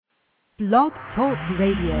Blog Talk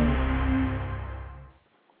Radio.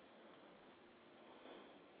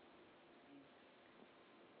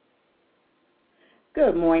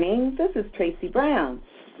 Good morning. This is Tracy Brown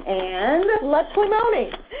and Lesley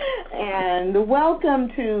Mooney. And welcome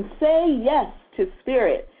to Say Yes to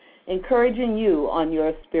Spirit, encouraging you on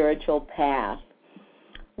your spiritual path.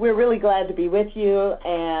 We're really glad to be with you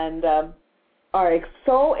and are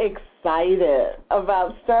so excited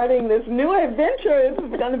about starting this new adventure. It's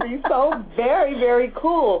going to be so very, very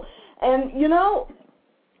cool. And, you know,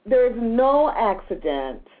 there's no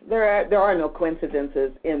accident. There are no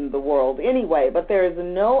coincidences in the world anyway, but there is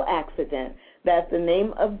no accident that the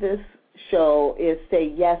name of this show is Say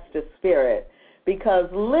Yes to Spirit, because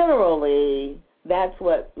literally that's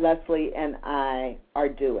what Lesley and I are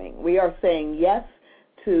doing. We are saying yes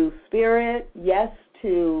to Spirit, yes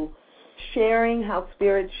to sharing how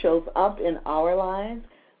Spirit shows up in our lives.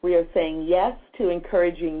 We are saying yes to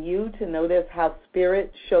encouraging you to notice how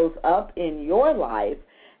Spirit shows up in your life.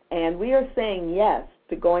 And we are saying yes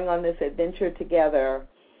to going on this adventure together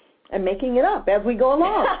and making it up as we go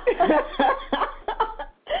along.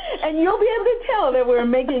 And you'll be able to tell that we're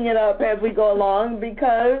making it up as we go along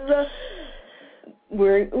because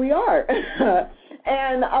we are.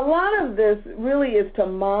 And a lot of this really is to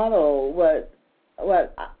model what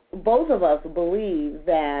both of us believe,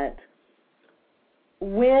 that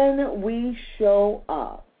when we show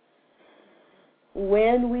up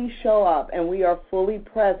and we are fully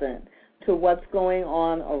present to what's going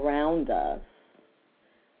on around us,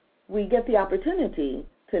 we get the opportunity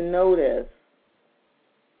to notice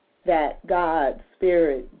that God,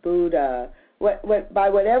 Spirit, Buddha, by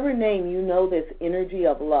whatever name you know this energy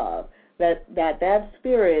of love, that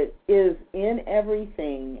Spirit is in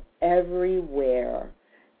everything, everywhere.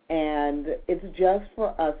 And it's just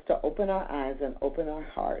for us to open our eyes and open our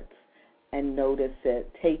hearts and notice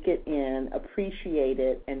it, take it in, appreciate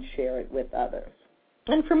it, and share it with others.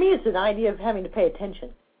 And for me, it's an idea of having to pay attention,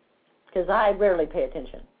 because I rarely pay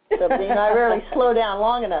attention. So I rarely slow down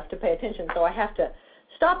long enough to pay attention, so I have to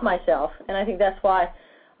stop myself. And I think that's why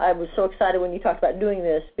I was so excited when you talked about doing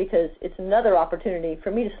this, because it's another opportunity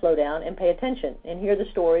for me to slow down and pay attention and hear the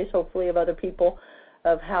stories, hopefully, of other people,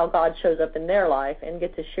 of how God shows up in their life, and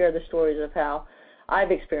get to share the stories of how I've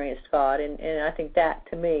experienced God, and I think that,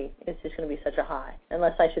 to me, is just going to be such a high,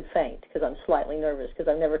 unless I should faint, because I'm slightly nervous,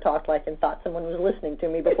 because I've never talked like and thought someone was listening to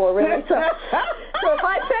me before, really. So if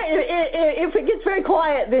I faint, if it gets very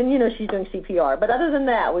quiet, then, you know, she's doing CPR. But other than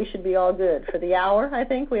that, we should be all good. For the hour, I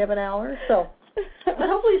think, we have an hour. So but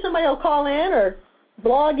hopefully somebody will call in or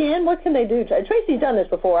blog in. What can they do? Tracy's done this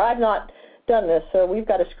before. I've not done this, so we've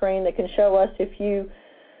got a screen that can show us if you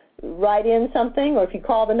write in something or if you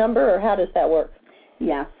call the number, or how does that work?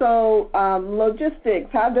 Yeah, so logistics,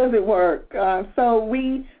 how does it work? So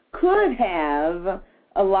we could have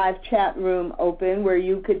a live chat room open where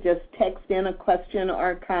you could just text in a question or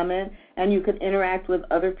a comment, and you could interact with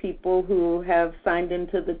other people who have signed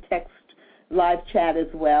into the text live chat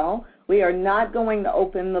as well. We are not going to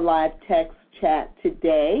open the live text chat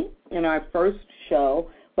today in our first show,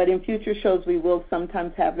 but in future shows we will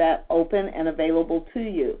sometimes have that open and available to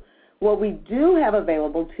you. What we do have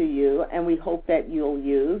available to you, and we hope that you'll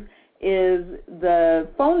use, is the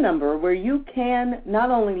phone number where you can not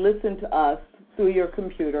only listen to us through your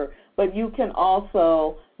computer, but you can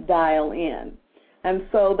also dial in. And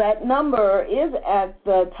so that number is at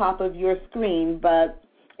the top of your screen, but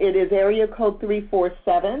it is area code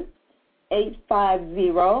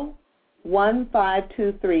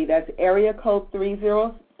 347-850-1523. That's area code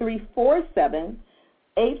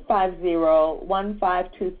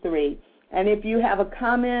 347-850-1523. And if you have a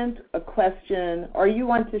comment, a question, or you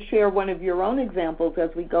want to share one of your own examples as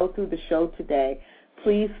we go through the show today,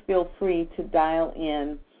 please feel free to dial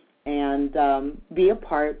in and be a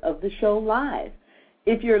part of the show live.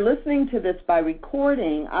 If you're listening to this by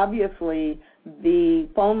recording, obviously the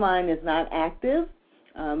phone line is not active,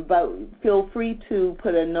 but feel free to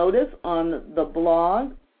put a notice on the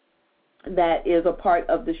blog that is a part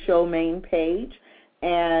of the show main page,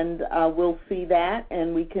 and we'll see that,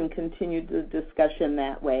 and we can continue the discussion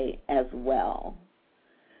that way as well.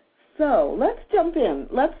 So let's jump in.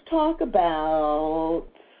 Let's talk about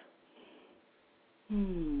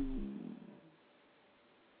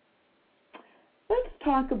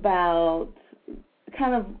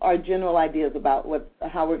kind of our general ideas about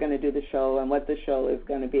how we're going to do the show and what the show is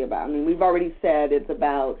going to be about. I mean, we've already said it's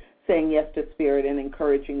about saying yes to Spirit and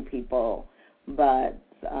encouraging people, but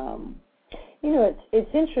you know,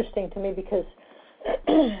 it's interesting to me because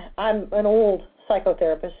I'm an old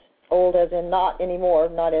psychotherapist, old as in not anymore,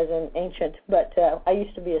 not as in ancient, but I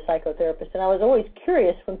used to be a psychotherapist, and I was always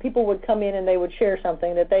curious when people would come in and they would share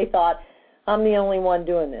something that they thought, I'm the only one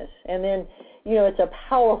doing this. And then, it's a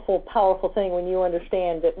powerful, powerful thing when you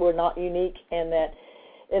understand that we're not unique and that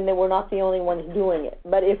we're not the only ones doing it.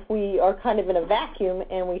 But if we are kind of in a vacuum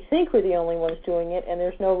and we think we're the only ones doing it and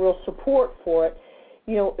there's no real support for it,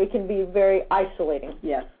 it can be very isolating.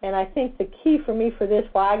 Yes. And I think the key for me for this,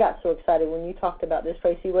 why I got so excited when you talked about this,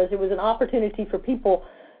 Tracy, was it was an opportunity for people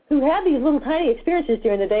who had these little tiny experiences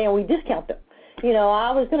during the day and we discount them.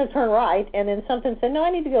 I was going to turn right, and then something said, no, I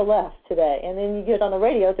need to go left today. And then you get on the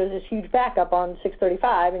radio, there's this huge backup on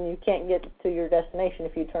 635, and you can't get to your destination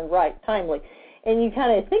if you turn right timely. And you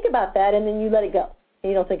kind of think about that, and then you let it go, and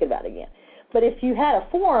you don't think about it again. But if you had a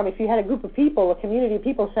forum, if you had a group of people, a community of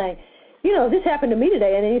people saying, this happened to me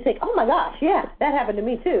today, and then you think, oh, my gosh, yeah, that happened to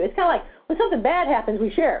me too. It's kind of like when something bad happens, we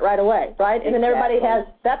share it right away, right? And then everybody has,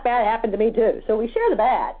 that bad happened to me too. So we share the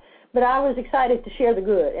bad. But I was excited to share the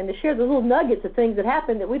good and to share the little nuggets of things that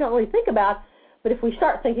happen that we don't really think about. But if we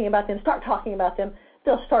start thinking about them, start talking about them,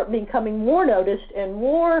 they'll start becoming more noticed and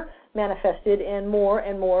more manifested and more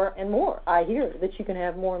and more and more. I hear that you can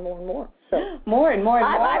have more and more and more. So more and more and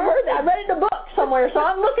more. I heard that. I read it in a book somewhere, so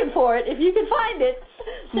I'm looking for it. If you can find it.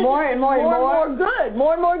 More and more and more. More and more good.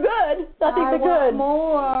 More and more good. Nothing but good.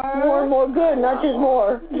 More and more good, not just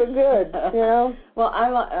more, but good, Well,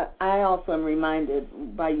 I also am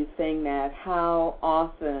reminded by you saying that how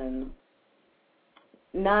often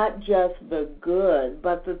not just the good,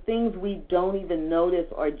 but the things we don't even notice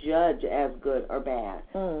or judge as good or bad,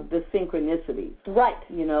 the synchronicities. Right.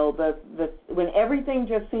 When everything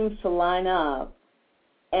just seems to line up,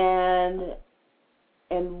 and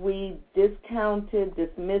we discount it,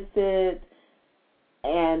 dismiss it,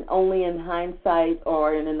 and only in hindsight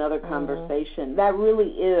or in another conversation. That really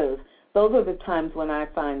is. Those are the times when I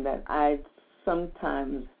find that I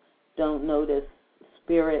sometimes don't notice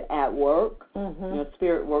Spirit at work,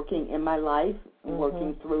 Spirit working in my life,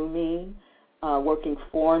 working through me, working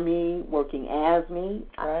for me, working as me,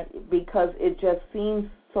 because it just seems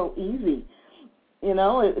so easy.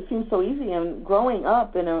 It seems so easy. And growing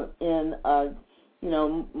up in a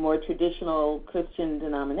more traditional Christian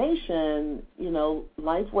denomination,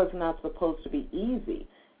 life was not supposed to be easy.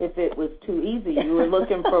 If it was too easy, you were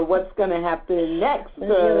looking for what's going to happen next.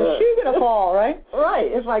 The shoe's going to fall, right? Right.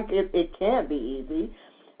 It's like it can't be easy.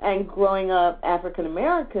 And growing up African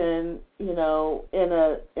American, in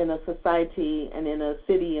a society and in a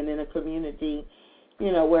city and in a community,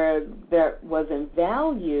 where there wasn't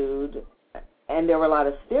valued and there were a lot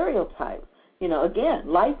of stereotypes. Again,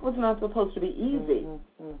 life was not supposed to be easy.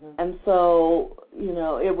 And so,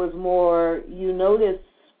 it was more, you notice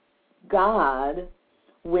God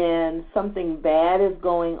when something bad is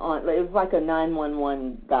going on. It was like a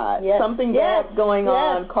 911 God. Yes. Something bad's going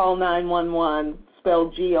on, call 911,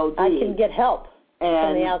 spelled G-O-D. I can get help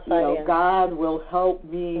from the outside in. God will help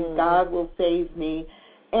me. God will save me.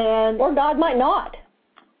 Or God might not.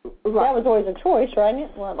 Right. That was always a choice, right?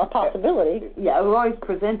 Well, a possibility. Yeah, it was always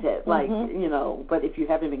presented, like, but if you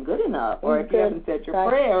haven't been good enough, or if you haven't said your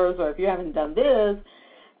prayers, or if you haven't done this,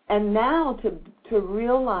 and now to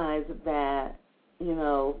realize that,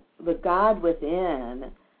 the God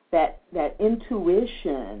within, that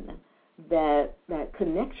intuition, that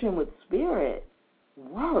connection with Spirit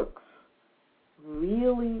works,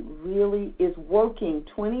 really, really is working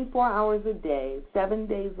 24 hours a day, 7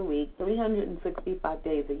 days a week, 365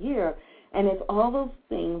 days a year, and it's all those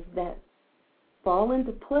things that fall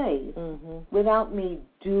into place without me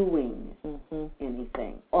doing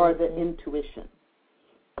anything, or the intuition.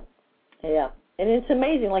 Yeah, and it's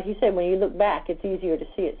amazing, like you said, when you look back, it's easier to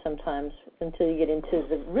see it sometimes until you get into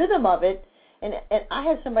the rhythm of it, and I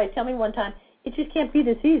had somebody tell me one time, it just can't be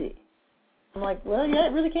this easy. I'm like, well, yeah,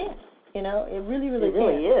 it really can. It really, really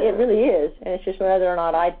is. It really is. And it's just whether or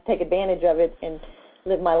not I take advantage of it and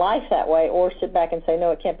live my life that way, or sit back and say,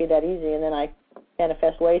 no, it can't be that easy, and then I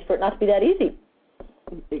manifest ways for it not to be that easy.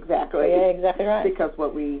 Exactly. Yeah, exactly right. Because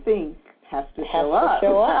what we think has to show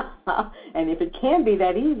up. And if it can be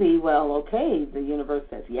that easy, well, okay, the universe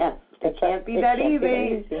says, yes, it can't be that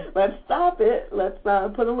easy. Let's stop it. Let's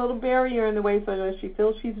put a little barrier in the way so that she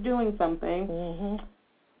feels she's doing something.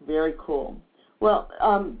 Very cool. Well,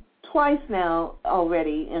 twice now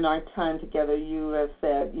already in our time together, you have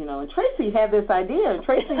said, and Tracy had this idea.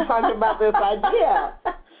 Tracy talked about this idea.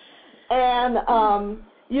 And,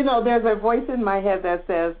 there's a voice in my head that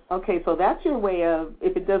says, okay, so that's your way of,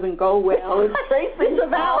 if it doesn't go well, it's Tracy's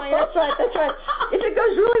about. That's right. If it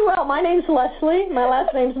goes really well, my name's Lesley. My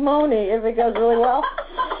last name's Moni. If it goes really well.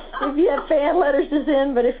 if you have fan letters to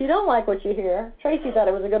send, but if you don't like what you hear, Tracy thought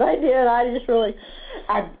it was a good idea, and I just really...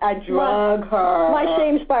 I drug her. My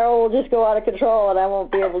shame spiral will just go out of control, and I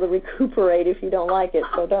won't be able to recuperate if you don't like it,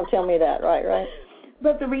 so don't tell me that, right?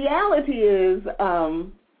 But the reality is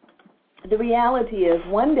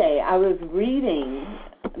one day I was reading,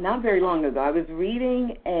 not very long ago, I was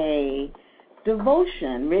reading a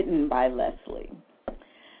devotion written by Lesley.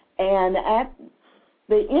 And at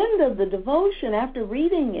the end of the devotion, after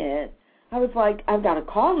reading it, I was like, I've got to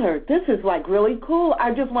call her. This is like really cool.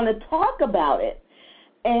 I just want to talk about it.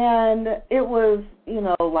 And it was,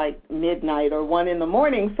 like midnight or 1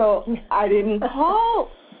 a.m, so I didn't call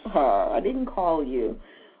her. I didn't call you.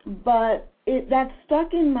 But that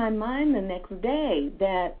stuck in my mind the next day,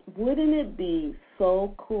 that wouldn't it be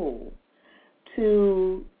so cool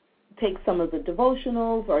to take some of the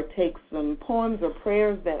devotionals or take some poems or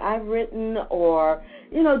prayers that I've written, or,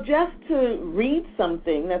 just to read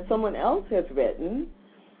something that someone else has written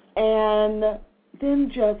and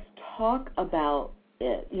then just talk about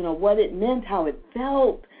it, what it meant, how it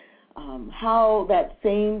felt, how that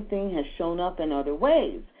same thing has shown up in other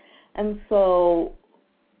ways. And so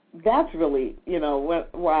that's really,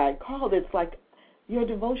 why I called. It's like your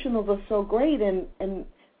devotionals are so great, and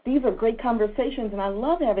these are great conversations, and I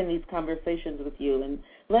love having these conversations with you, and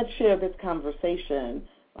let's share this conversation,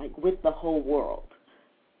 like, with the whole world.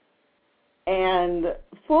 And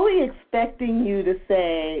fully expecting you to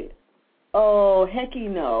say, oh, hecky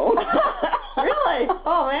no. Really?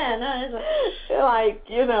 Oh, man. Like,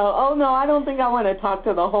 oh, no, I don't think I want to talk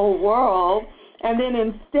to the whole world. And then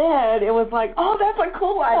instead, it was like, oh, that's a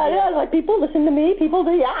cool idea. Yeah, like, people listen to me. People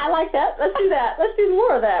do, yeah, I like that. Let's do that. Let's do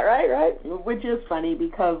more of that, right? Which is funny,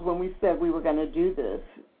 because when we said we were going to do this,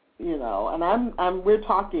 and we're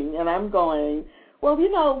talking, and I'm going, well,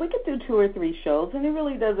 we could do 2 or 3 shows, and it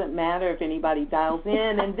really doesn't matter if anybody dials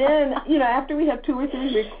in. And then, after we have 2 or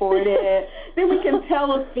 3 recorded, then we can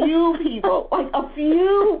tell a few people,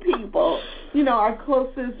 our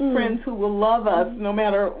closest friends who will love us no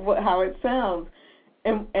matter how it sounds.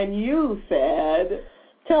 And you said...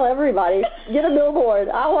 Tell everybody, get a billboard.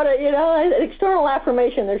 I want to, an external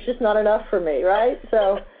affirmation. There's just not enough for me, right?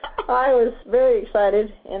 So I was very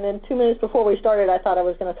excited, and then 2 minutes before we started, I thought I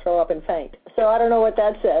was going to throw up and faint. So I don't know what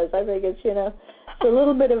that says. I think it's, it's a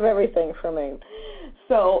little bit of everything for me.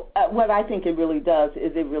 So what I think it really does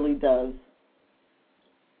is it really does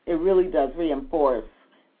reinforce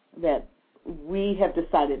that we have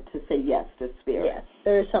decided to say yes to Spirit. Yes,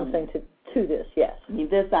 there is something to this, yes. I mean,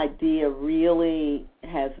 this idea really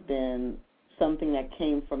has been something that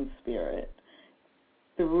came from Spirit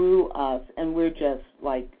through us, and we're just,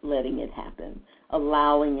 like, letting it happen,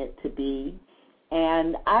 allowing it to be.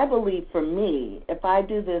 And I believe, for me, if I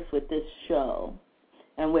do this with this show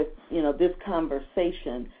and with, this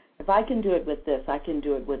conversation, if I can do it with this, I can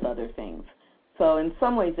do it with other things. So in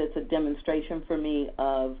some ways, it's a demonstration for me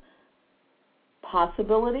of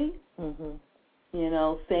possibility,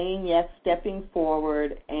 saying yes, stepping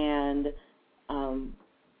forward, and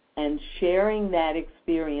sharing that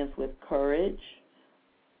experience with courage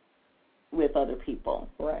with other people.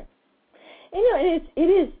 Right. And it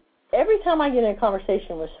is every time I get in a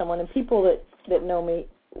conversation with someone, and people that know me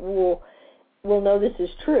will know this is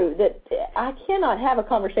true, that I cannot have a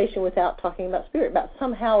conversation without talking about Spirit, about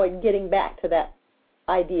somehow getting back to that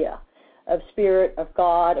idea of Spirit, of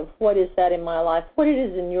God, of what is that in my life, what it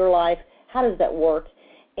is in your life, how does that work.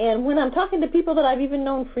 And when I'm talking to people that I've even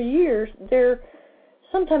known for years, they're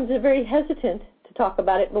very hesitant to talk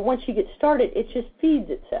about it, but once you get started, it just feeds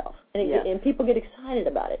itself, and people get excited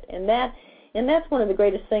about it. And that's one of the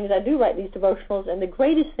greatest things. I do write these devotionals, and the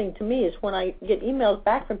greatest thing to me is when I get emails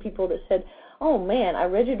back from people that said, oh, man, I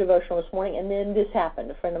read your devotional this morning, and then this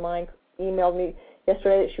happened. A friend of mine emailed me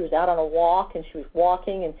yesterday that she was out on a walk, and she was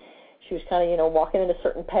walking, and she was kind of, walking at a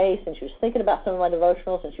certain pace, and she was thinking about some of my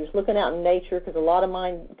devotionals, and she was looking out in nature, because a lot of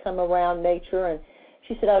mine come around nature, and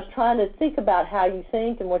she said, I was trying to think about how you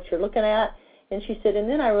think and what you're looking at, and she said, and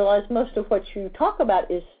then I realized most of what you talk about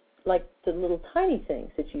is like the little tiny things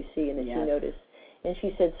that you see and that you notice. And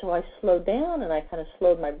she said, so I slowed down, and I kind of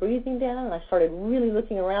slowed my breathing down, and I started really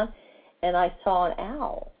looking around, and I saw an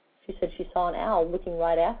owl. She said she saw an owl looking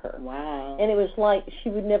right at her. Wow. And it was like she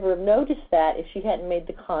would never have noticed that if she hadn't made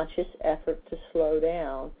the conscious effort to slow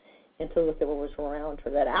down and to look at what was around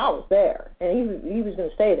her. That owl was there, and he was going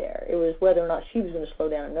to stay there. It was whether or not she was going to slow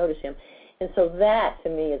down and notice him. And so that, to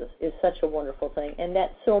me, is such a wonderful thing, and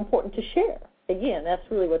that's so important to share. Again, that's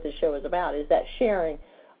really what this show is about, is that sharing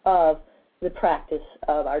of the practice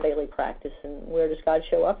of our daily practice. And where does God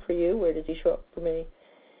show up for you? Where does he show up for me?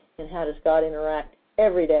 And how does God interact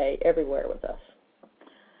every day, everywhere with us?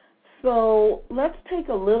 So let's take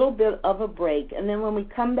a little bit of a break, and then when we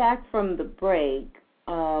come back from the break,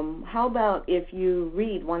 how about if you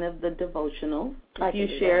read one of the devotionals, if you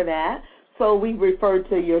share that. So we referred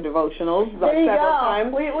to your devotionals several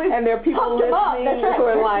times, and there are people listening who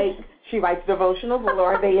are like, she writes devotionals, well,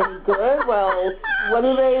 are they any good? Well, what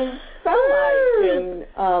do they sound like?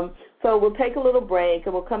 And so we'll take a little break,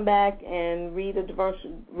 and we'll come back and read a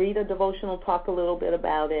devotional, talk a little bit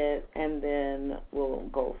about it, and then we'll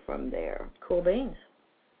go from there. Cool beans.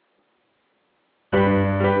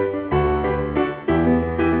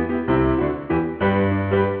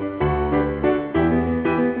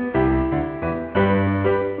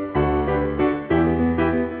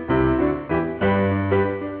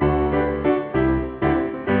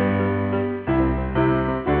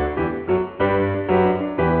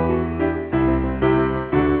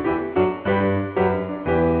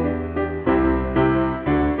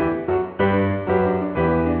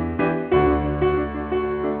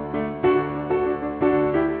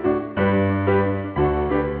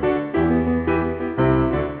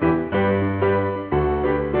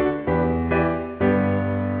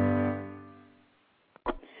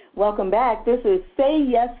 Welcome back. This is Say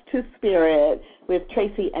Yes to Spirit with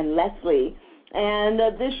Tracy and Lesley. And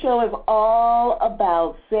this show is all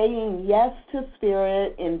about saying yes to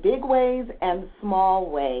Spirit in big ways and small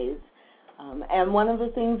ways. And one of the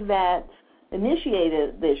things that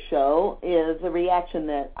initiated this show is a reaction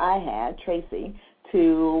that I had, Tracy,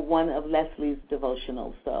 to one of Lesley's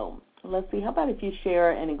devotionals. So, Lesley, how about if you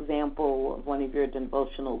share an example of one of your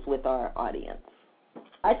devotionals with our audience?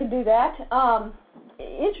 I can do that.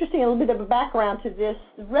 Interesting, a little bit of a background to this.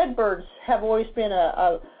 Redbirds have always been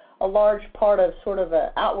a large part of sort of an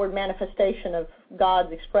outward manifestation of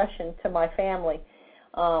God's expression to my family.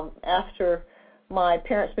 After my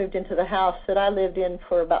parents moved into the house that I lived in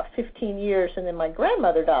for about 15 years, and then my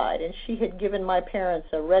grandmother died, and she had given my parents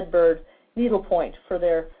a redbird needlepoint for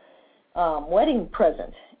their wedding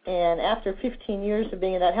present. And after 15 years of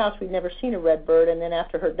being in that house, we'd never seen a redbird, and then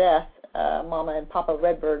after her death, Mama and Papa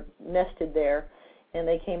Redbird nested there, and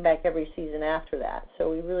they came back every season after that. So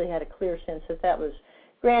we really had a clear sense that that was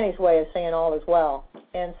Granny's way of saying all is well.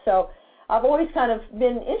 And so I've always kind of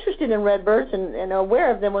been interested in redbirds and aware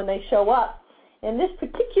of them when they show up. And this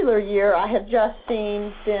particular year, I have just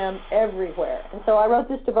seen them everywhere. And so I wrote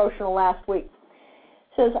this devotional last week.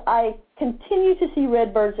 It says, I continue to see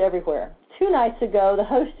redbirds everywhere. 2 nights ago, the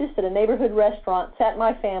hostess at a neighborhood restaurant sat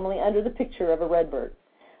my family under the picture of a redbird.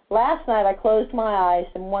 Last night I closed my eyes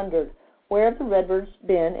and wondered, where have the redbirds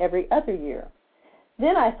been every other year?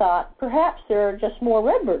 Then I thought, perhaps there are just more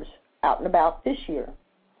redbirds out and about this year.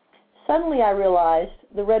 Suddenly I realized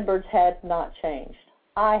the redbirds had not changed.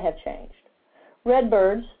 I have changed.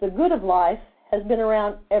 Redbirds, the good of life, has been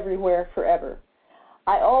around everywhere forever.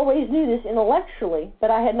 I always knew this intellectually,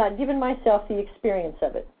 but I had not given myself the experience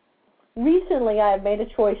of it. Recently I have made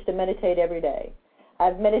a choice to meditate every day.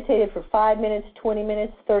 I've meditated for 5 minutes, 20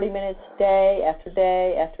 minutes, 30 minutes, day after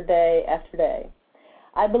day after day after day.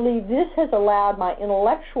 I believe this has allowed my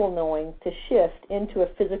intellectual knowing to shift into a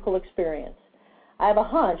physical experience. I have a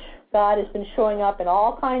hunch God has been showing up in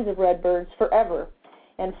all kinds of redbirds forever,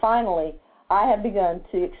 and finally, I have begun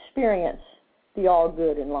to experience the all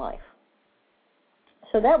good in life.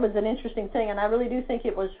 So that was an interesting thing, and I really do think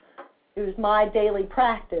it was my daily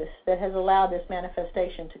practice that has allowed this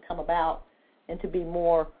manifestation to come about and to be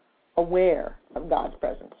more aware of God's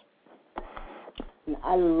presence.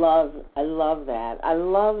 I love that. I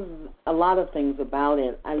love a lot of things about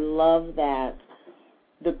it. I love that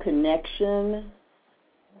the connection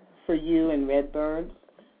for you and redbirds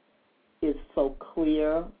is so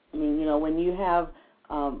clear. I mean, when you have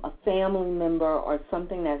a family member or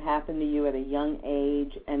something that happened to you at a young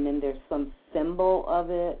age, and then there's some symbol of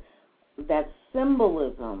it, that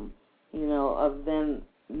symbolism, of them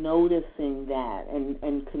noticing that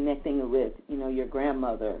and connecting it with, your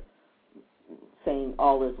grandmother saying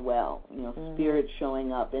all is well, spirit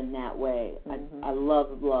showing up in that way. Mm-hmm. I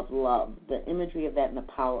love the imagery of that and the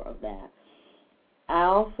power of that. I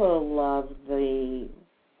also love the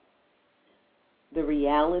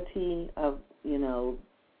reality of,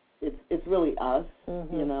 it's really us,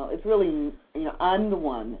 mm-hmm. It's really, I'm the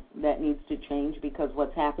one that needs to change, because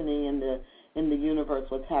what's happening in the universe,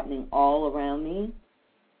 what's happening all around me,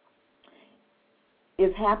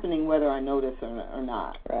 is happening whether I notice or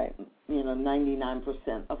not. Right.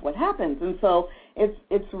 99% of what happens. And so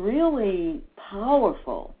it's really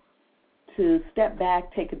powerful to step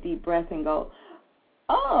back, take a deep breath, and go,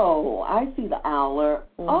 oh, I see the owl.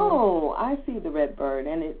 Mm-hmm. Oh, I see the red bird.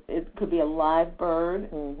 And it could be a live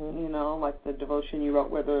bird, mm-hmm. you know, like the devotion you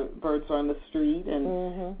wrote where the birds are on the street. And,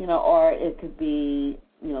 mm-hmm. you know, or it could be,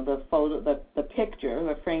 you know, the photo, the picture,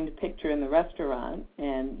 the framed picture in the restaurant.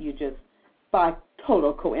 And you just, by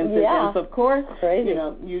total coincidence, of course, crazy. You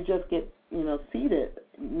know, you just get, you know, seated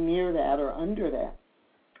near that or under that.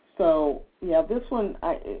 So, yeah, this one,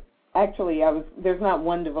 there's not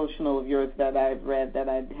one devotional of yours that I've read that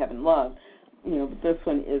I haven't loved, you know, but this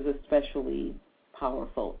one is especially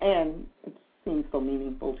powerful, and it seems so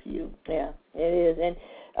meaningful to you. Yeah, it is. And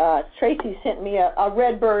Tracy sent me a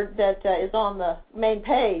red bird that is on the main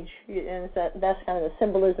page, and that's kind of the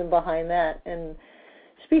symbolism behind that. And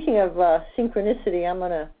speaking of synchronicity, I'm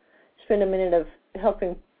going to spend a minute of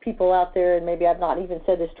helping people out there, and maybe I've not even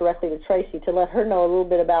said this directly to Tracy, to let her know a little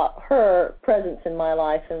bit about her presence in my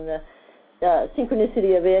life and the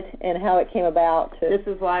synchronicity of it and how it came about. This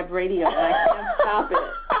is live radio, and I can't stop it.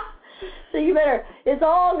 So you better, it's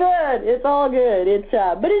all good. It's all good.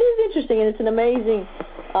 But it is interesting, and it's an amazing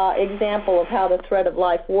example of how the thread of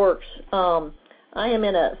life works. I am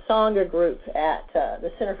in a Sangha group at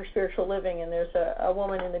the Center for Spiritual Living, and there's a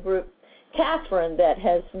woman in the group, Catherine, that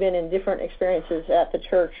has been in different experiences at the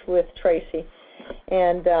church with Tracy.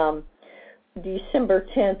 And December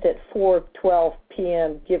 10th at 4:12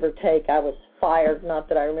 p.m., give or take, I was fired, not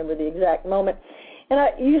that I remember the exact moment. And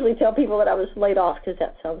I usually tell people that I was laid off because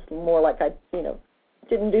that sounds more like I, you know,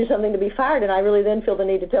 didn't do something to be fired, and I really then feel the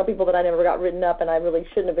need to tell people that I never got written up and I really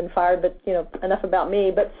shouldn't have been fired, but, you know, enough about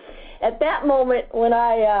me. But at that moment when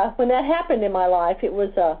when that happened in my life, it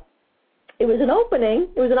was an opening.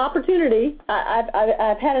 It was an opportunity.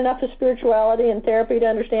 I've had enough of spirituality and therapy to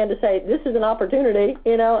understand to say this is an opportunity,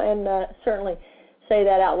 you know, and certainly say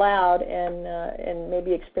that out loud and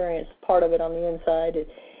maybe experience part of it on the inside.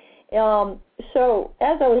 So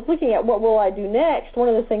as I was looking at what will I do next, one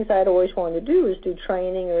of the things I had always wanted to do is do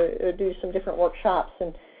training or do some different workshops.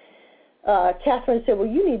 And Catherine said, well,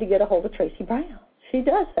 you need to get a hold of Tracy Brown. She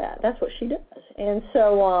does that. That's what she does. And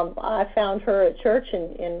so I found her at church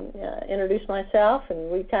and introduced myself, and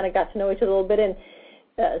we kind of got to know each other a little bit and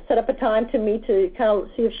set up a time to meet to kind of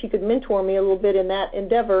see if she could mentor me a little bit in that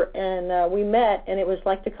endeavor. And we met, and it was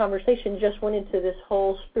like the conversation just went into this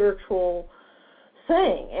whole spiritual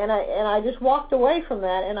thing. And I just walked away from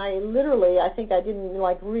that, and I think I didn't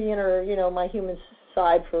like re-enter, you know, my human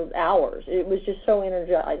side for hours. It was just so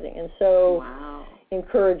energizing and so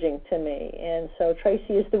encouraging to me. And so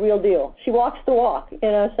Tracy is the real deal. She walks the walk, you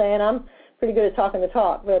know what I'm saying? I'm pretty good at talking the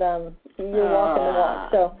talk, but you're walking the walk.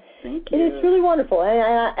 So it's really wonderful.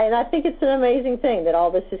 And I think it's an amazing thing that all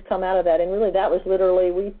this has come out of that. And really that was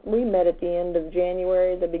literally, we met at the end of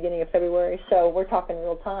January, the beginning of February. So we're talking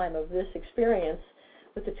real time of this experience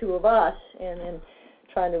with the two of us and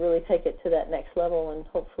trying to really take it to that next level and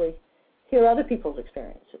hopefully hear other people's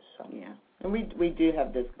experiences. So. Yeah. And we do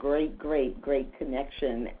have this great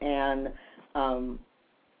connection, and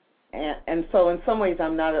so in some ways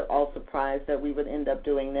I'm not at all surprised that we would end up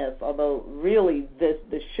doing this, although really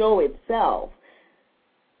the show itself,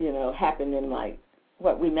 you know, happened in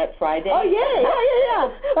we met Friday. Oh, yeah.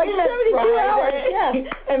 Like 72 hours, yeah.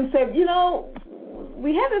 And said, you know,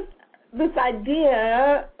 we had this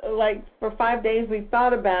idea, like for 5 days we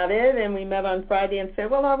thought about it, and we met on Friday and said,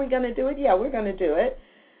 well, are we going to do it? Yeah, we're going to do it.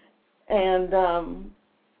 And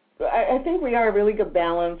I think we are a really good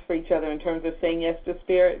balance for each other in terms of saying yes to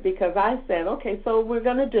Spirit, because I said, okay, so we're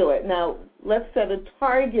going to do it. Now, let's set a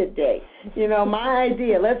target date. You know, my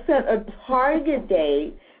idea, let's set a target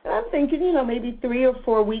date. And I'm thinking, you know, maybe 3 or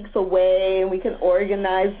 4 weeks away, and we can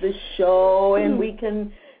organize the show, and we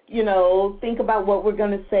can, you know, think about what we're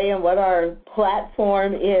going to say and what our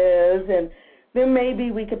platform is, and then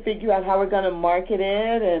maybe we could figure out how we're going to market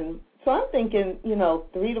it. And so I'm thinking, you know,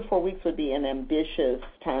 3 to 4 weeks would be an ambitious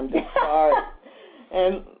time to start.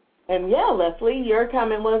 and yeah, Lesley, your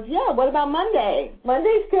comment was, yeah, what about Monday?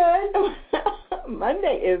 Monday's good.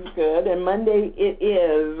 Monday is good, and Monday it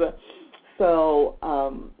is. So,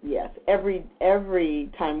 yes, every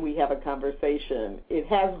time we have a conversation, it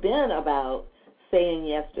has been about saying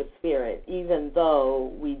yes to Spirit, even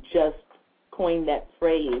though we just coined that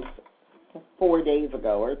phrase 4 days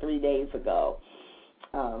ago or 3 days ago.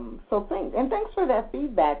 So thanks for that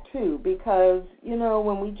feedback, too, because, you know,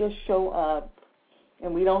 when we just show up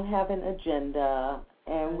and we don't have an agenda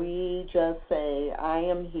and we just say, I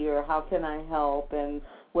am here, how can I help, and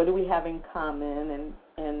what do we have in common,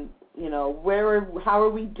 and you know, how are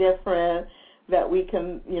we different, that we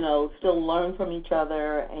can, you know, still learn from each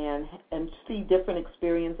other and see different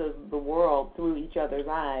experiences of the world through each other's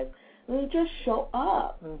eyes. We just show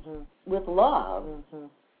up with love.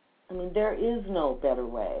 I mean, there is no better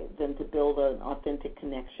way than to build an authentic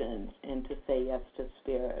connection and to say yes to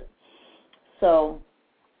Spirit. So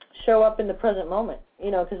show up in the present moment,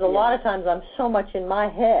 because a lot of times I'm so much in my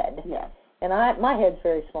head. Yes. And my head's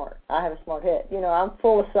very smart. I have a smart head. I'm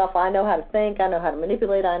full of stuff. I know how to think. I know how to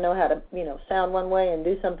manipulate. I know how to, sound one way and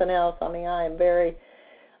do something else. I mean, I'm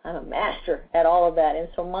a master at all of that. And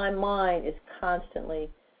so my mind is constantly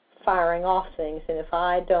firing off things. And if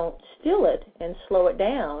I don't still it and slow it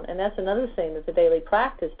down, and that's another thing that the daily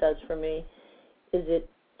practice does for me, is it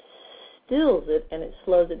stills it and it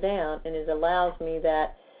slows it down, and it allows me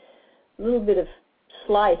that little bit of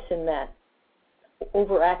slice in that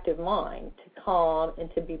overactive mind to calm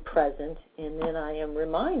and to be present, and then I am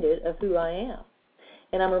reminded of who I am.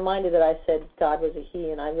 And I'm reminded that I said God was a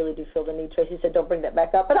he, and I really do feel the need. Tracy said, don't bring that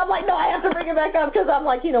back up. But I'm like, no, I have to bring it back up, because I'm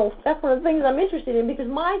like, that's one of the things I'm interested in, because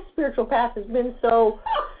my spiritual path has been so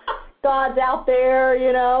God's out there,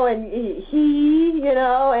 and he,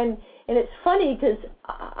 and it's funny because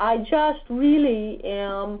I just really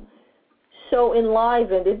am so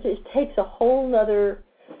enlivened. It just takes a whole nother,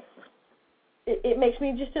 it makes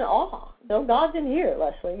me just in awe. No, God's in here,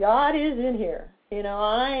 Lesley. God is in here.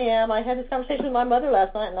 I had this conversation with my mother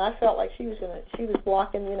last night, and I felt like she was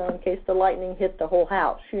blocking, in case the lightning hit the whole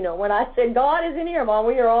house. When I said, God is in here, Mom,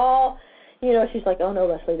 we are all, she's like, oh, no,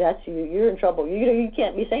 Lesley, that's you. You're in trouble. You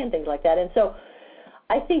can't be saying things like that. And so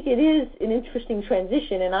I think it is an interesting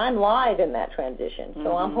transition, and I'm live in that transition.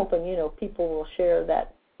 So I'm hoping, people will share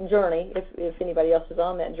that journey, if anybody else is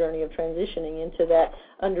on that journey of transitioning into that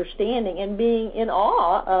understanding and being in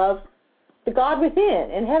awe of the God within,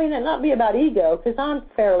 and having that not be about ego, because I'm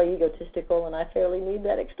fairly egotistical and I fairly need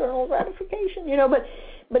that external gratification,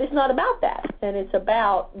 but it's not about that, and it's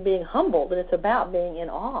about being humbled, and it's about being in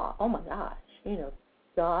awe. Oh my gosh,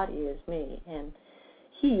 God is me, and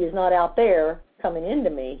he is not out there coming into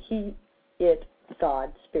me.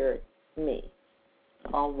 God, Spirit, me.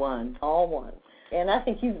 All one. All one. And I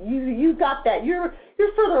think you got that. You're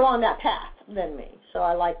further along that path than me. So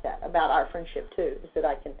I like that about our friendship too, is that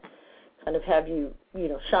I can kind of have you,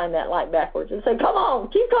 shine that light backwards and say, come on,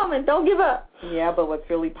 keep coming, don't give up. Yeah, but what's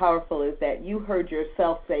really powerful is that you heard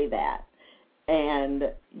yourself say that,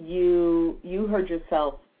 and you heard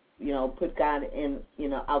yourself, put God in,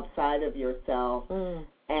 outside of yourself.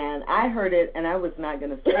 And I heard it, and I was not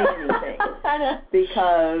going to say anything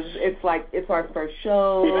because it's our first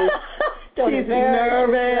show. She's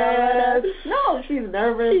nervous. No, she's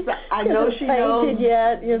nervous. I know she knows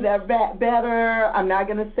that better. I'm not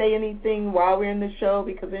going to say anything while we're in the show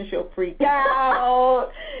because then she'll freak out,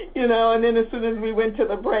 And then as soon as we went to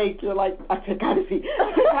the break, you're like, I gotta see.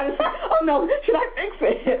 Oh no, should I fix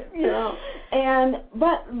it?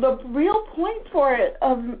 But the real point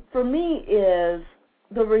for me is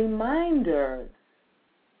the reminder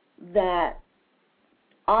that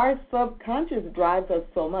our subconscious drives us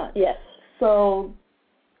so much. Yes. So,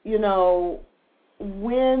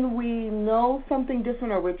 when we know something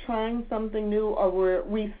different, or we're trying something new, or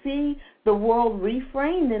we see the world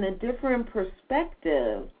reframed in a different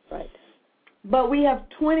perspective. Right. But we have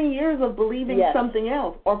 20 years of believing something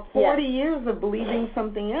else, or 40 years of believing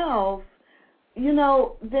something else,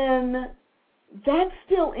 then that's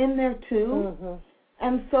still in there too.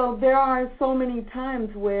 And so there are so many times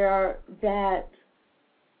where that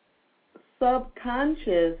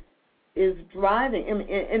subconscious is driving.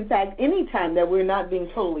 In fact, any time that we're not being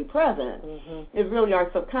totally present, is really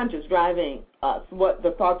our subconscious driving us, what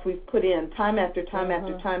the thoughts we've put in time after time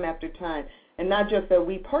after time after time. And not just that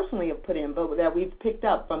we personally have put in, but that we've picked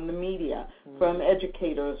up from the media, from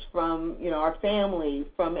educators, from our family,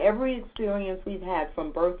 from every experience we've had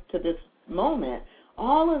from birth to this moment.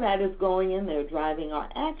 All of that is going in there, driving our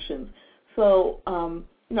actions. So,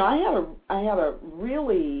 I had a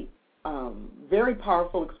really very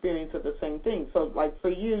powerful experience of the same thing. So, like for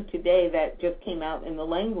you today, that just came out in the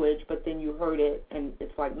language, but then you heard it, and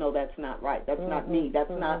it's like, no, that's not right. That's not me.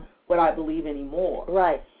 That's not what I believe anymore.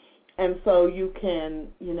 Right. And so you can,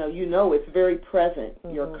 it's very present.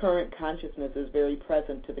 Your current consciousness is very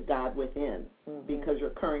present to the God within, because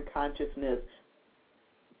your current consciousness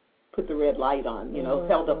put the red light on,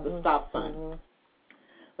 held up the stop sign.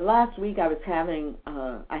 Last week I was having,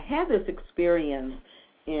 I had this experience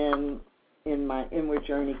in my Inward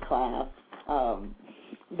Journey class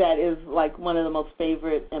that is like one of the most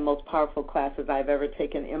favorite and most powerful classes I've ever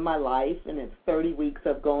taken in my life, and it's 30 weeks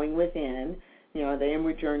of going within, the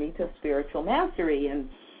Inward Journey to Spiritual Mastery.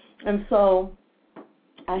 And so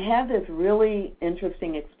I had this really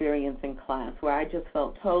interesting experience in class where I just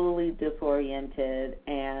felt totally disoriented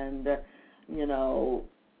and,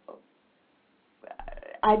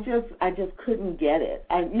 I just couldn't get it.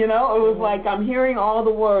 It was like I'm hearing all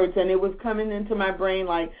the words, and it was coming into my brain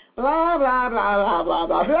like blah blah blah blah blah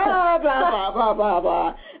blah blah blah blah blah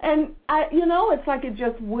blah, and it's like it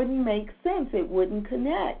just wouldn't make sense. It wouldn't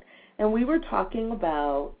connect. And we were talking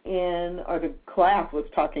about the class was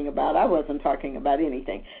talking about. I wasn't talking about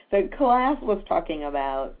anything. The class was talking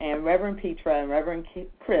about, and Reverend Petra and Reverend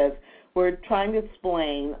Chris were trying to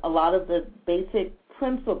explain a lot of the basic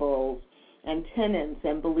principles and tenets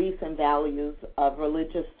and beliefs and values of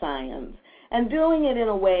religious science, and doing it in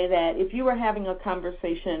a way that if you were having a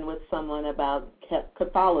conversation with someone about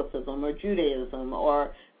Catholicism or Judaism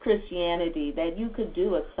or Christianity, that you could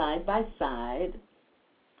do a side-by-side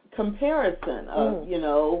comparison of,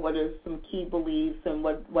 what are some key beliefs and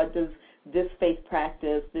what does this faith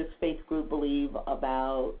practice, this faith group believe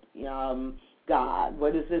about God?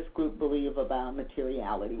 What does this group believe about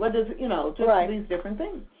materiality? What does, just right. these different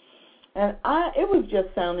things. And it was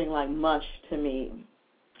just sounding like mush to me.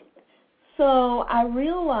 So I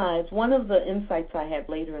realized one of the insights I had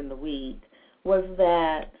later in the week was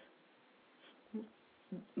that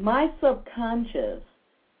my subconscious,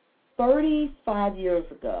 35 years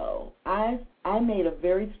ago, I made a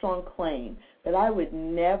very strong claim that I would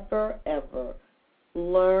never, ever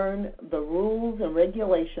learn the rules and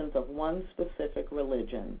regulations of one specific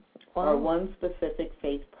religion or one specific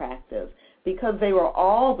faith practice, because they were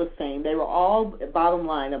all the same. They were all, bottom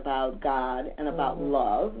line, about God and about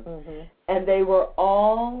love, and they were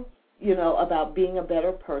all, about being a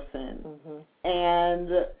better person. And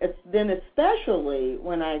then especially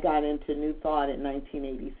when I got into New Thought in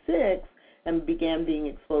 1986 and began being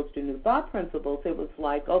exposed to New Thought principles, it was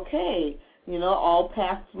like, okay, all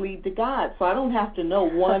paths lead to God, so I don't have to know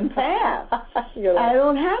one path. I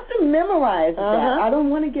don't have to memorize that. I don't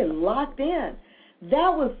want to get locked in. That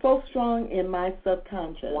was so strong in my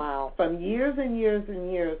subconscious. Wow. From years and years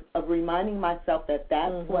and years of reminding myself that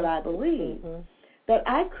that's what I believe, that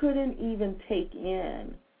I couldn't even take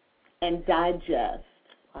in and digest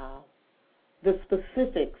the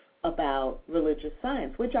specifics about religious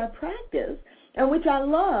science, which I practice and which I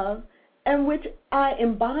love and which I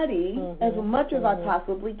embody as much as I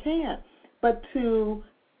possibly can. But to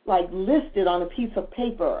list it on a piece of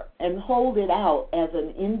paper and hold it out as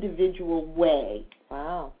an individual way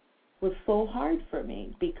was so hard for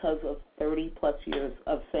me because of 30-plus years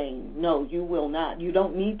of saying, no, you will not. You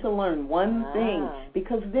don't need to learn one thing,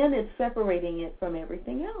 because then it's separating it from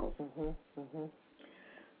everything else.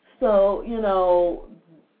 So,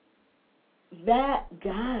 that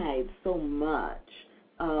guides so much.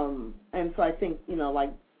 And so I think,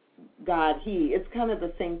 God, it's kind of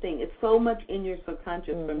the same thing. It's so much in your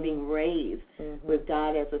subconscious from being raised with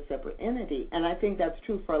God as a separate entity. And I think that's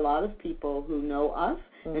true for a lot of people who know us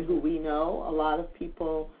and who we know, a lot of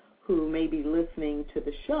people who may be listening to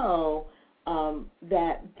the show,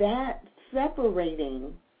 that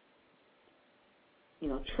separating,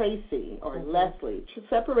 Tracy or Lesley,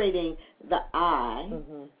 separating the I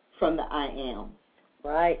from the I am.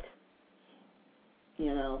 Right.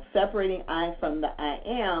 Separating I from the I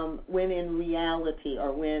am, when in reality,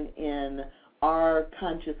 or when in our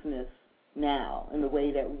consciousness now, in the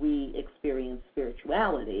way that we experience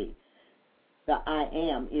spirituality, the I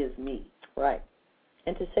am is me. Right.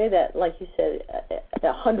 And to say that, like you said,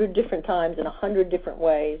 100 different times in 100 different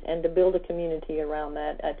ways, and to build a community around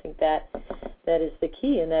that, I think that is the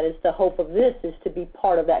key, and that is the hope of this, is to be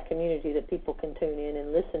part of that community, that people can tune in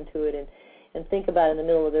and listen to it and think about it in the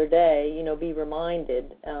middle of their day, be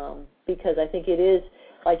reminded, because I think it is,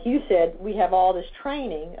 like you said, we have all this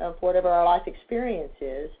training of whatever our life experience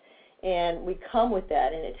is, and we come with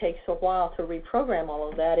that, and it takes a while to reprogram all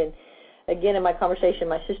of that. And again, in my conversation,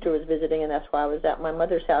 my sister was visiting, and that's why I was at my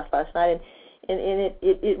mother's house last night, and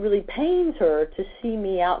it really pains her to see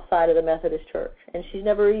me outside of the Methodist Church. And she's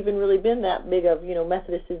never even really been that big of,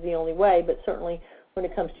 Methodist is the only way, but certainly when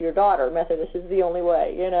it comes to your daughter, Methodist is the only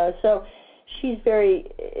way, So she's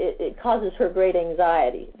it causes her great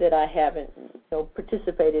anxiety that I haven't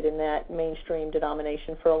participated in that mainstream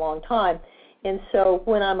denomination for a long time. And so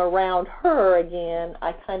when I'm around her again,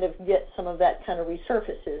 I kind of get some of that kind of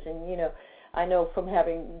resurfaces. And, I know from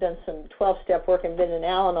having done some 12-step work and been in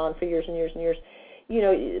Al-Anon for years and years and years,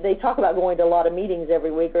 they talk about going to a lot of meetings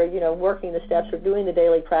every week, or, working the steps or doing the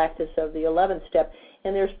daily practice of the 11th step.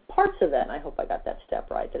 And there's parts of that, and I hope I got that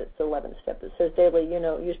step right, that it's the 11th step that says daily,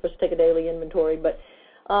 you're supposed to take a daily inventory. But,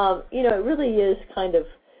 it really is kind of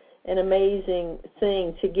an amazing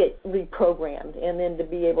thing to get reprogrammed, and then to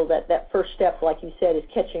be able that first step, like you said, is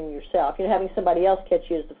catching yourself. Having somebody else catch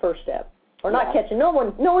you is the first step. or not catching. No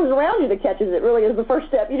one's around you that catches it. Really is the first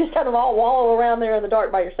step. You just kind of all wallow around there in the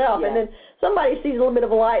dark by yourself, and then somebody sees a little bit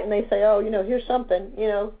of a light, and they say, oh, here's something.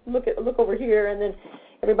 Look over here, and then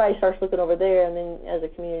everybody starts looking over there, and then as a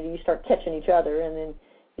community, you start catching each other, and then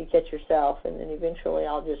you catch yourself, and then eventually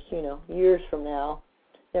I'll just, years from now,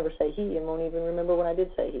 never say he and won't even remember when I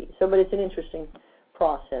did say he. So, but it's an interesting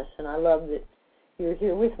process, and I love that you're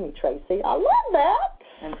here with me, Tracy. I love that.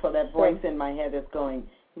 And so that voice in my head is going,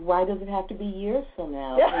 why does it have to be years from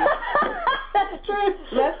now? That's true.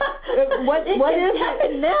 What is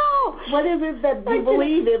it now? What is it that you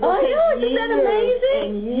believe it will take isn't that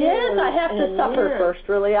amazing? Yes, I have to suffer first,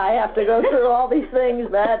 really. I have to go through all these things,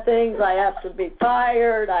 bad things. I have to be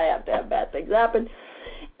fired. I have to have bad things happen.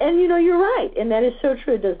 And, you're right, and that is so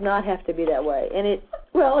true. It does not have to be that way. And it's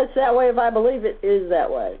that way if I believe it is that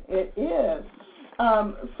way. It is.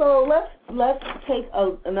 So let's take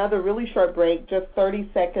another really short break, just 30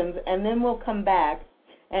 seconds, and then we'll come back,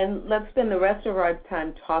 and let's spend the rest of our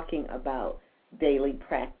time talking about daily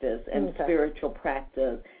practice and spiritual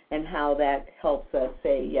practice and how that helps us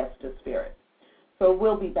say yes to Spirit. So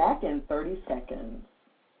we'll be back in 30 seconds.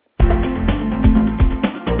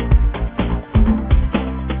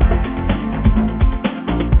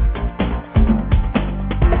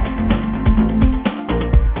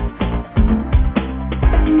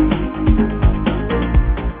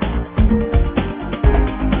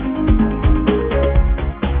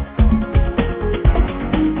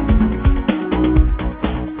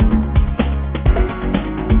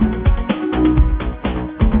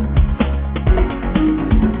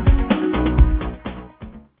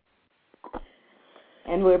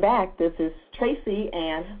 We're back. This is Tracy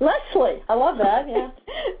and Lesley. I love that, yeah.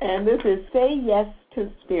 And this is Say Yes to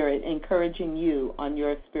Spirit, encouraging you on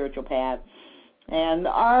your spiritual path. And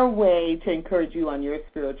our way to encourage you on your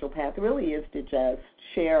spiritual path really is to just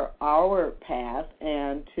share our path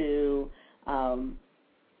and to,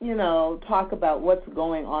 talk about what's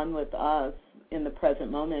going on with us in the present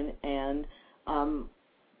moment and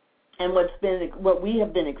what we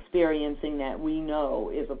have been experiencing that we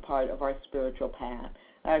know is a part of our spiritual path.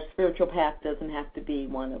 Our spiritual path doesn't have to be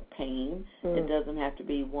one of pain. It doesn't have to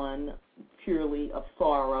be one purely of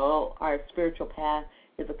sorrow. Our spiritual path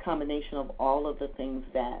is a combination of all of the things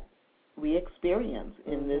that we experience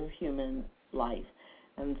in this human life.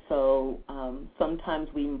 And so sometimes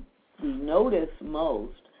we notice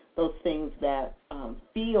most those things that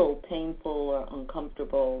feel painful or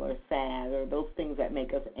uncomfortable or sad, or those things that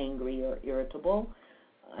make us angry or irritable.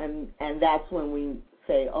 And that's when we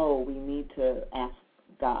say, we need to ask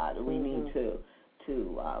God, or we need to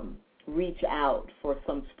reach out for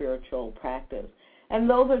some spiritual practice. And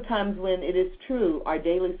those are times when it is true, our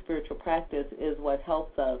daily spiritual practice is what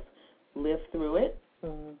helps us live through it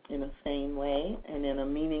in a sane way and in a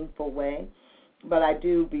meaningful way. But I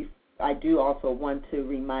do also want to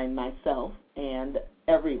remind myself and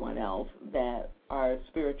everyone else that our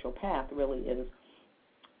spiritual path really is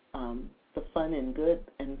the fun and good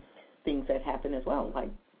and things that happen as well, like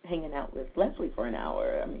hanging out with Lesley for an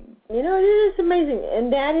hour. I mean, it is amazing,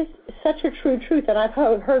 and that is such a true truth. And I've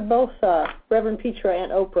heard both Reverend Petra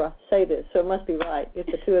and Oprah say this, so it must be right. It's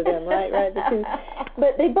the two of them, right? The two.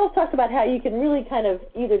 But they both talked about how you can really kind of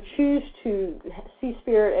either choose to see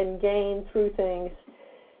Spirit and gain through things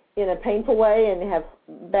in a painful way and have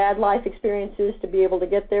bad life experiences to be able to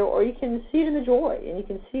get there, or you can see it in the joy, and you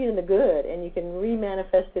can see it in the good, and you can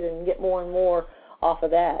remanifest it and get more and more off of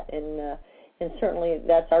that. And certainly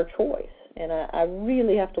that's our choice. And I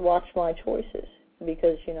really have to watch my choices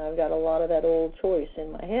because, I've got a lot of that old choice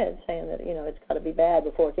in my head saying that, it's got to be bad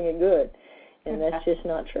before it can get good. And that's just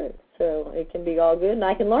not true. So it can be all good, and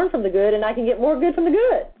I can learn from the good, and I can get more good from the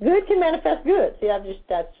good. Good can manifest good. See,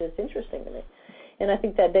 that's just interesting to me. And I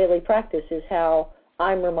think that daily practice is how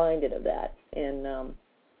I'm reminded of that. And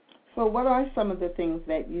so what are some of the things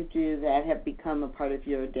that you do that have become a part of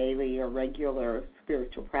your daily or regular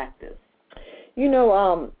spiritual practice?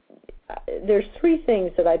 There's three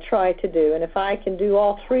things that I try to do, and if I can do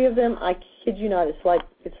all three of them, I kid you not, it's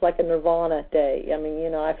like a nirvana day. I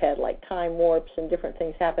mean, I've had like time warps and different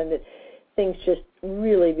things happen that things just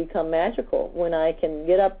really become magical when I can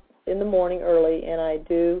get up in the morning early and I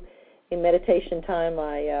do in meditation time.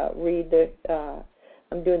 I read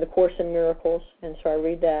I'm doing the Course in Miracles, and so I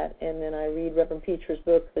read that, and then I read Reverend Petra's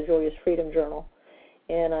book, The Joyous Freedom Journal.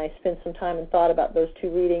 And I spend some time and thought about those two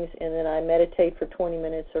readings, and then I meditate for 20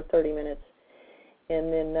 minutes or 30 minutes,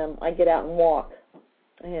 and then I get out and walk.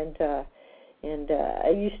 And I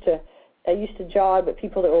used to I used to jog, but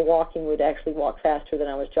people that were walking would actually walk faster than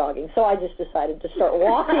I was jogging. So I just decided to start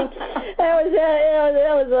walking. That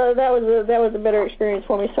was a better experience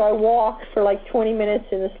for me. So I walked for like 20 minutes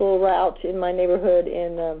in this little route in my neighborhood,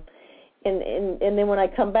 and then when I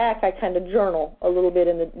come back, I kind of journal a little bit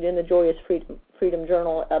in the Joyous Freedom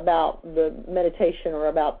Journal about the meditation or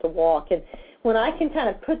about the walk. And when I can kind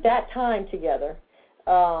of put that time together,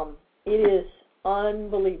 it is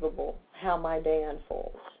unbelievable how my day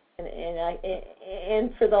unfolds.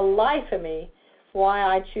 And for the life of me, why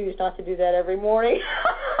I choose not to do that every morning,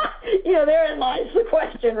 therein lies the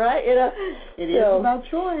question, right? It is about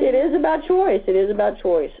choice. It is about choice. It is about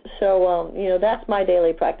choice. So, that's my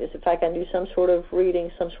daily practice. If I can do some sort of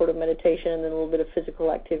reading, some sort of meditation, and then a little bit of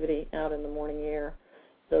physical activity out in the morning air,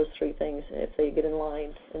 those three things, if they get in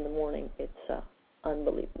line in the morning, it's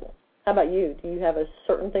unbelievable. How about you? Do you have a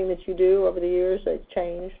certain thing that you do over the years that's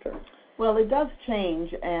changed? Or? Well, it does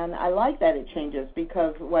change, and I like that it changes,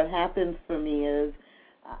 because what happens for me is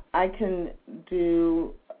I can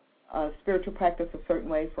do a spiritual practice a certain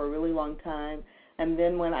way for a really long time, and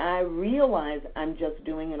then when I realize I'm just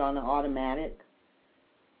doing it on an automatic,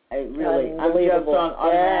 I'm just on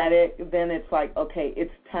automatic, then it's like, okay,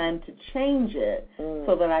 it's time to change it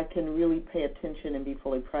so that I can really pay attention and be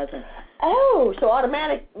fully present. Oh, so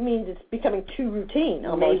automatic means it's becoming too routine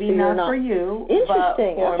almost. Maybe not for you,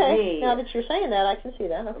 interesting. But for me. me. Now that you're saying that, I can see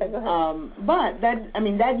that. Okay, go ahead. But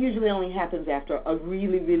that usually only happens after a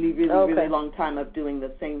really, really, really, really long time of doing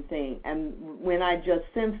the same thing. And when I just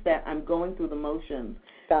sense that I'm going through the motions,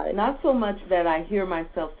 got it. Not so much that I hear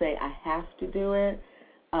myself say I have to do it.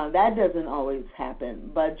 That doesn't always happen,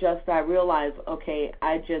 but just I realize, okay,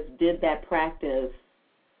 I just did that practice,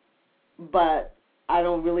 but I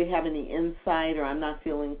don't really have any insight, or I'm not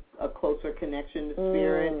feeling a closer connection to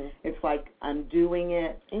spirit. It's like I'm doing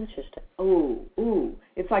it. Interesting. Ooh.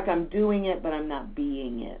 It's like I'm doing it, but I'm not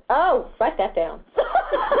being it. Oh, write that down.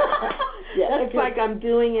 It's like I'm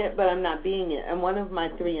doing it, but I'm not being it. And one of my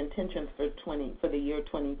 3 intentions for the year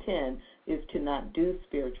 2010 is to not do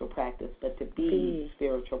spiritual practice, but to be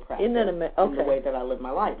spiritual practice in the way that I live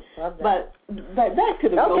my life. Love that. But that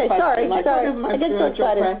could have gone sorry. What is my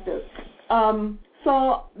spiritual practice?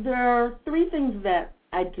 So there are 3 things that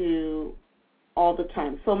I do all the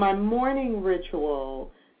time. So my morning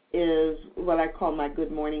ritual is what I call my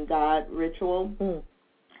Good Morning God ritual.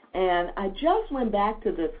 And I just went back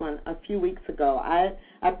to this one a few weeks ago.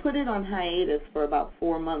 I put it on hiatus for about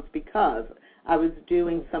 4 months because I was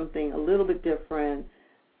doing something a little bit different,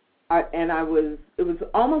 and it was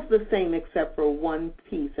almost the same except for one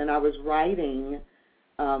piece, and I was writing,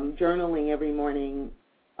 journaling every morning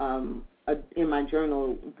in my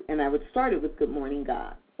journal, and I would start it with Good Morning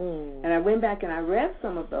God. And I went back and I read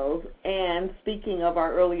some of those, and speaking of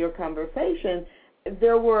our earlier conversation,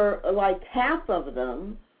 there were like half of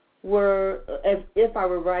them were as if I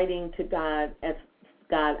were writing to God as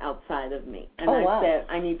God outside of me. And I said,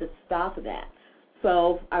 I need to stop that.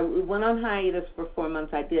 So I went on hiatus for 4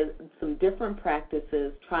 months. I did some different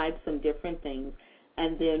practices, tried some different things,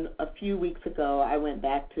 and then a few weeks ago I went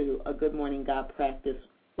back to a Good Morning God practice,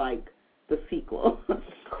 like the sequel.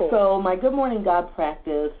 Cool. So my Good Morning God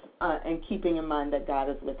practice, and keeping in mind that God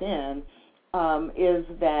is within, is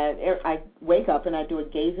that I wake up and I do a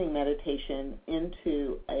gazing meditation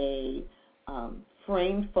into a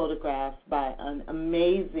framed photograph by an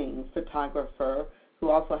amazing photographer who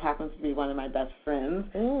also happens to be one of my best friends.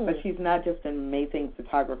 But she's not just an amazing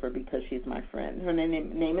photographer because she's my friend. Her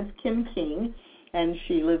name is Kim King, and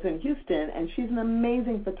she lives in Houston, and she's an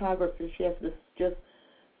amazing photographer. She has this just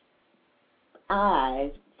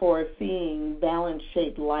eye for seeing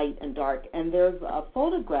balance-shaped light and dark. And there's a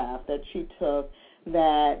photograph that she took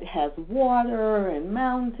that has water and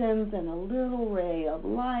mountains and a little ray of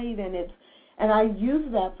light, and I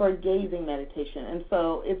use that for a gazing meditation. And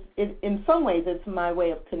so it in some ways it's my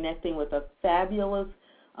way of connecting with a fabulous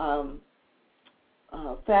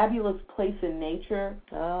place in nature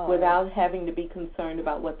without having to be concerned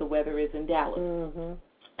about what the weather is in Dallas.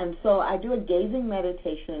 And so I do a gazing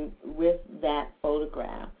meditation with that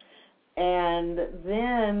photograph. And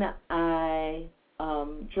then I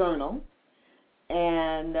journal.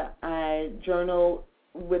 And I journal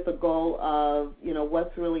with the goal of,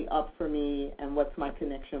 what's really up for me and what's my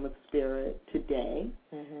connection with Spirit today.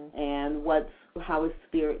 And how is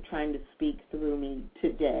Spirit trying to speak through me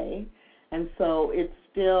today. And so it's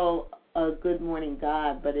still a Good Morning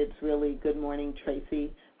God, but it's really Good Morning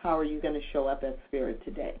Tracy. How are you going to show up as Spirit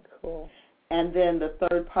today? Cool. And then the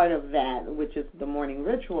third part of that, which is the morning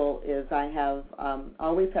ritual, is I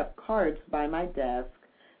always have cards by my desk,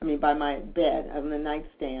 by my bed on the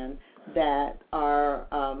nightstand that are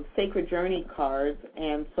Sacred Journey cards,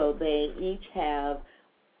 and so they each have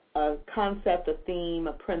a concept, a theme,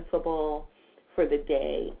 a principle for the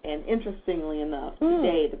day. And interestingly enough,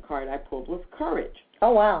 today the card I pulled was courage.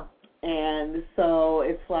 Oh, wow. And so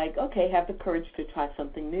it's like, okay, have the courage to try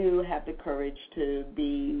something new, have the courage to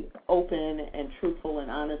be open and truthful and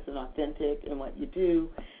honest and authentic in what you do.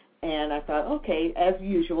 And I thought, okay, as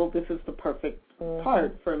usual, this is the perfect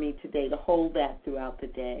card for me today to hold that throughout the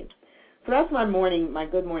day. So that's my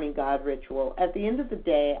Good Morning God ritual. At the end of the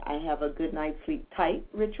day, I have a good night sleep tight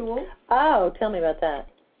ritual. Oh, tell me about that.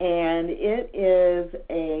 And it is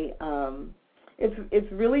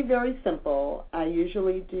it's really very simple. I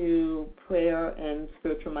usually do prayer and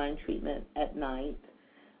spiritual mind treatment at night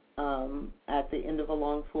at the end of a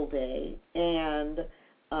long, full day. And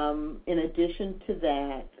in addition to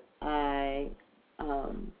that, I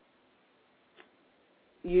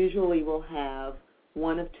usually will have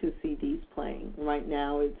one of two CDs playing. Right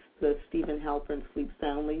now it's the Stephen Halpern Sleep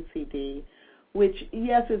Soundly CD, which,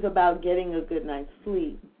 yes, is about getting a good night's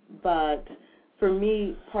sleep, but for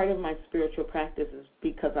me, part of my spiritual practice is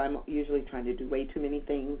because I'm usually trying to do way too many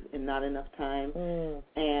things in not enough time,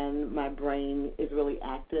 and my brain is really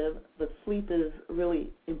active. But sleep is really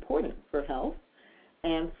important for health,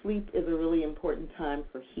 and sleep is a really important time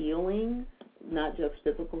for healing, not just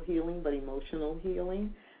physical healing, but emotional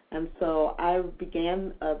healing. And so I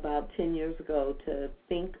began about 10 years ago to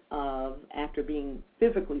think of, after being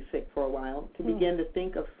physically sick for a while, to begin to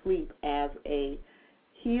think of sleep as a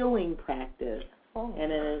healing practice,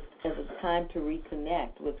 and as a time to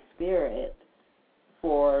reconnect with spirit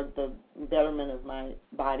for the betterment of my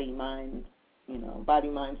body, mind,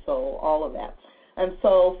 soul, all of that. And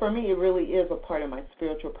so for me, it really is a part of my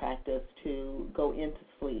spiritual practice to go into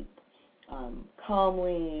sleep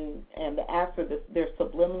calmly. And after this, there's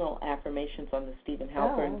subliminal affirmations on the Stephen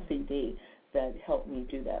Halpern CD that help me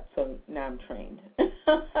do that. So now I'm trained.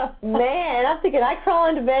 Man, I'm thinking I crawl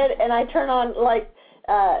into bed and I turn on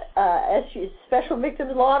Special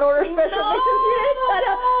Victims Law and Order Special Victims Unit,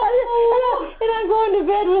 and I'm going to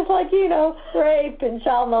bed with rape and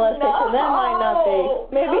child molestation. No. That might not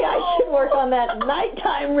be. Maybe I should work on that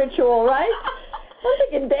nighttime ritual, right? I'm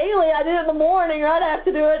thinking daily. I do it in the morning, right? I have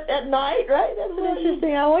to do it at night, right? That's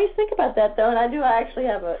interesting. I always think about that, though, and I actually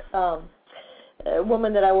have a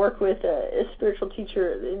woman that I work with, a spiritual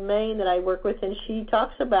teacher in Maine that I work with, and she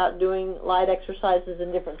talks about doing light exercises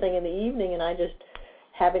and different things in the evening, and I just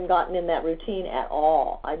haven't gotten in that routine at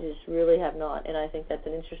all. I just really have not, and I think that's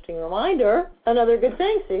an interesting reminder. Another good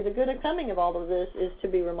thing, see, the good coming of all of this is to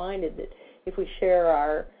be reminded that if we share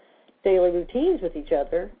our daily routines with each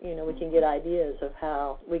other, we can get ideas of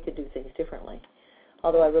how we could do things differently.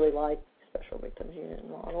 Although I really like Special Victims Unit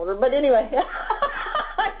and Law and Order. But anyway.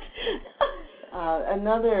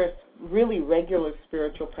 Another really regular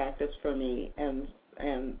spiritual practice for me, and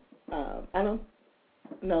I don't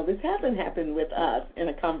know, this hasn't happened with us in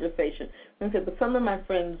a conversation, but some of my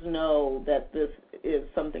friends know that this is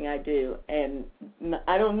something I do, and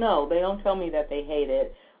I don't know, they don't tell me that they hate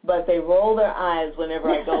it, but they roll their eyes whenever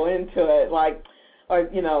I go into it,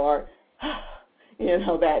 or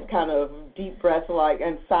that kind of deep breath,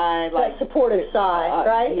 and sigh, that supportive sigh,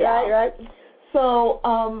 right? Yeah. Right. So,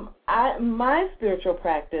 my spiritual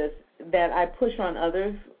practice that I push on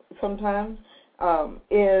others sometimes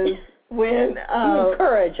is when you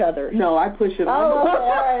encourage others. No, I push it on. Oh, okay.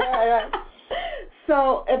 All right.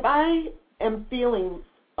 So, if I am feeling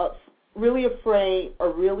really afraid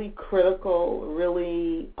or really critical,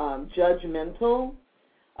 really judgmental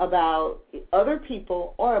about other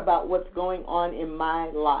people or about what's going on in my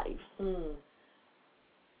life,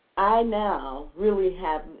 I now really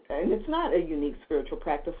have, and it's not a unique spiritual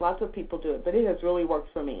practice, lots of people do it, but it has really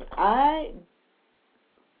worked for me. I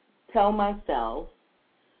tell myself,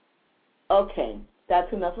 okay,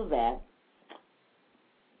 that's enough of that.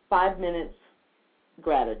 5 minutes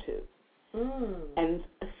gratitude. And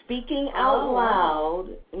speaking out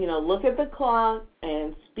loud, look at the clock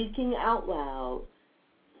and speaking out loud,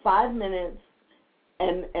 5 minutes,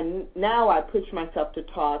 and now I push myself to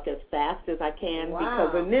talk as fast as I can,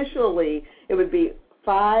 because initially it would be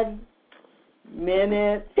 5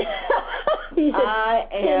 minutes. I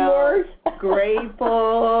am grateful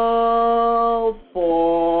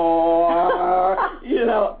for,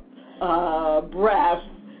 breath.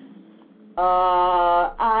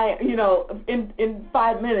 In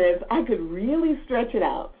 5 minutes, I could really stretch it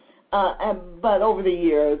out. But over the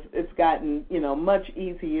years, it's gotten, much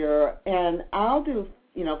easier. And I'll do,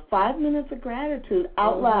 5 minutes of gratitude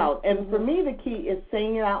out loud. And for me, the key is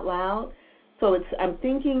saying it out loud. So I'm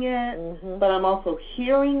thinking it, but I'm also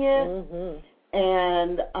hearing it.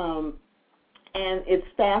 and it's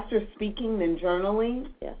faster speaking than journaling.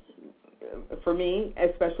 Yes. For me,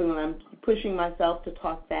 especially when I'm pushing myself to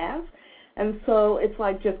talk fast. And so it's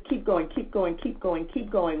like just keep going, keep going, keep going, keep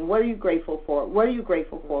going. What are you grateful for? What are you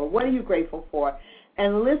grateful for? What are you grateful for?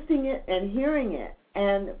 And listening it and hearing it.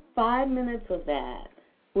 And 5 minutes of that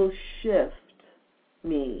will shift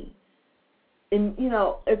me. And, you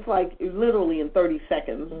know, it's like literally in 30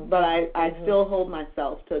 seconds, but I still hold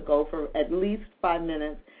myself to go for at least 5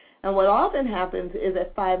 minutes. And what often happens is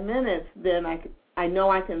at 5 minutes, then I know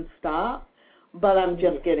I can stop, but I'm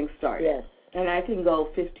just getting started. Yes. And I can go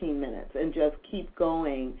 15 minutes and just keep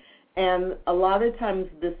going. And a lot of times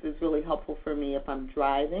this is really helpful for me if I'm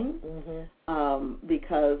driving,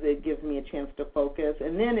 because it gives me a chance to focus.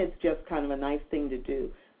 And then it's just kind of a nice thing to do.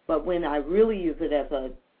 But when I really use it as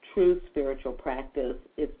a true spiritual practice,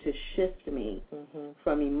 it's to shift me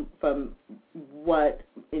from what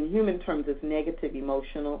in human terms is negative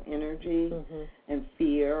emotional energy and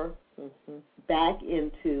fear back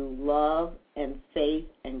into love and faith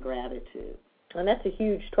and gratitude. And that's a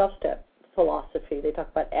huge 12-step philosophy. They talk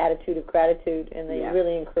about attitude of gratitude, and they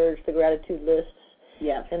really encourage the gratitude lists.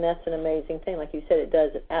 Yes. And that's an amazing thing. Like you said, it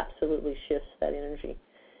does. It absolutely shifts that energy.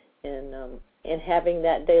 And having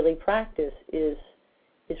that daily practice is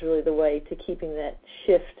really the way to keeping that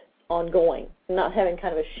shift ongoing, not having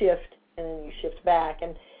kind of a shift and then you shift back.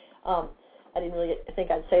 And I didn't really think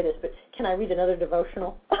I'd say this, but can I read another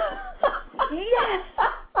devotional? Yes!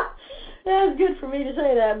 That's good for me to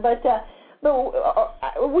say that. But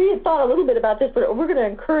we had thought a little bit about this, but we're going to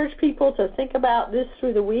encourage people to think about this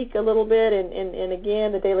through the week a little bit, and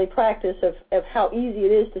again, the daily practice of how easy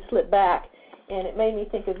it is to slip back. And it made me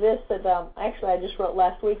think of this that actually I just wrote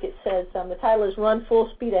last week. It says, the title is Run Full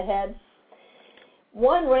Speed Ahead.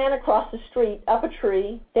 One ran across the street, up a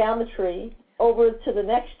tree, down the tree, over to the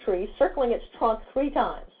next tree, circling its trunk 3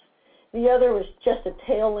 times. The other was just a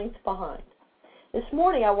tail length behind. This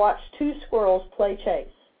morning I watched 2 squirrels play chase.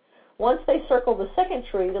 Once they circled the second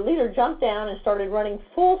tree, the leader jumped down and started running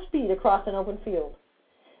full speed across an open field.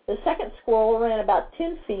 The second squirrel ran about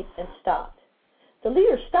 10 feet and stopped. The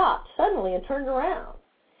leader stopped suddenly and turned around.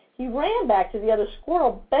 He ran back to the other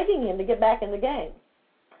squirrel, begging him to get back in the game.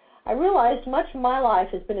 I realized much of my life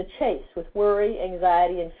has been a chase with worry,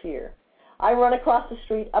 anxiety, and fear. I run across the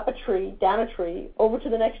street, up a tree, down a tree, over to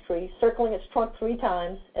the next tree, circling its trunk 3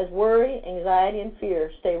 times, as worry, anxiety, and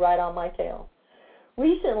fear stay right on my tail.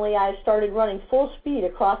 Recently, I have started running full speed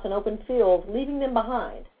across an open field, leaving them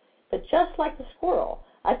behind. But just like the squirrel,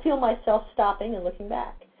 I feel myself stopping and looking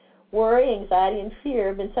back. Worry, anxiety, and fear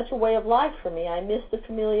have been such a way of life for me, I miss the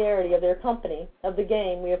familiarity of their company, of the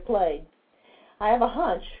game we have played. I have a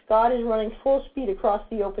hunch God is running full speed across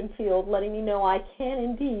the open field, letting me know I can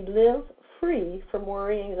indeed live free from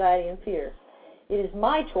worry, anxiety, and fear. It is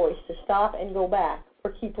my choice to stop and go back,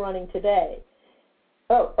 or keep running today.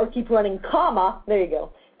 Oh, or keep running, comma, there you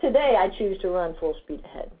go. Today I choose to run full speed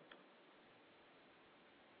ahead.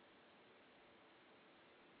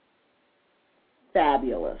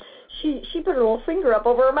 Fabulous. She put her little finger up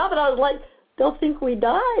over her mouth, and I was like, they'll think we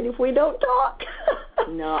died if we don't talk.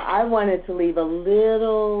 No, I wanted to leave a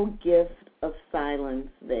little gift of silence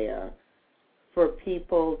there for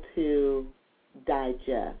people to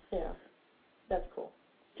digest. Yeah, that's cool.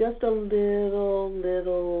 Just a little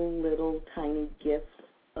tiny gift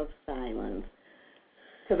of silence.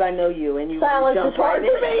 Because I know you, and you silence jump is hard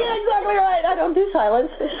right for me. Yeah, exactly right. I don't do silence.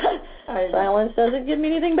 Silence doesn't give me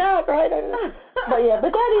anything back, right? But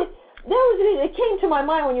it came to my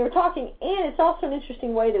mind when you were talking, and it's also an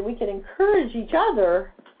interesting way that we can encourage each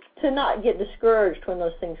other to not get discouraged when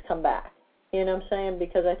those things come back. You know what I'm saying?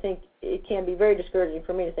 Because I think it can be very discouraging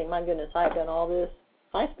for me to think, my goodness, I've done all this.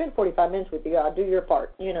 I spent 45 minutes with you. God, do your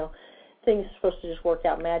part. You know, things are supposed to just work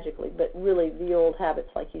out magically, but really the old habits,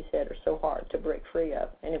 like you said, are so hard to break free of.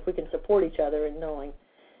 And if we can support each other in knowing,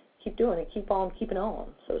 keep doing it, keep on keeping on,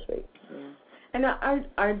 so to speak. Yeah. And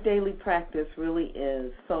our daily practice really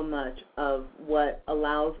is so much of what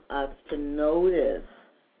allows us to notice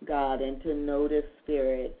God and to notice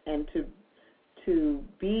Spirit and to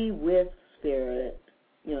be with Spirit,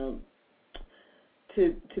 you know,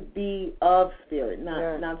 to be of Spirit,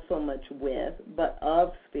 not so much with, but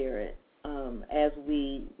of Spirit as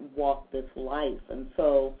we walk this life. And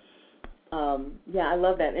so, I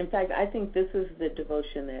love that. In fact, I think this is the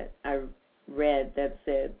devotion that I read that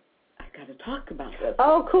said, I got to talk about this.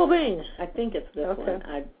 Oh, cool beans. I think it's this one.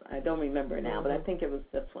 I don't remember now, but I think it was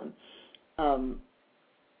this one.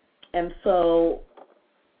 And so,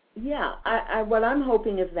 what I'm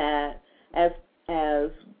hoping is that as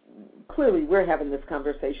clearly we're having this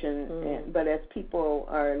conversation, but as people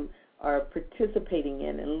are are participating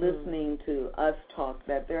in and listening to us talk,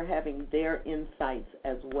 that they're having their insights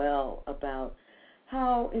as well about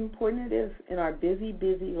how important it is in our busy,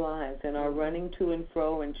 busy lives and our running to and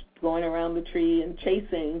fro and going around the tree and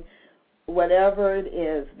chasing whatever it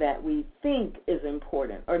is that we think is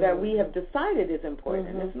important or that we have decided is important.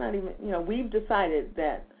 And it's not even, we've decided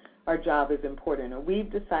that our job is important, or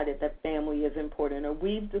we've decided that family is important, or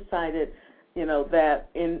we've decided, that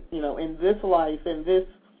in this life, in this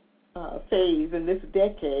phase, in this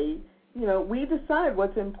decade, we decide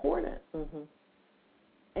what's important.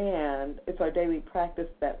 And it's our daily practice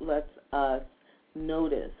that lets us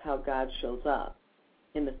notice how God shows up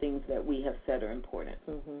in the things that we have said are important.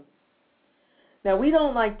 Now, we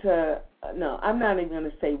don't like to, no, I'm not even going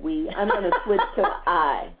to say we. I'm going to switch to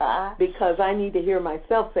I, because I need to hear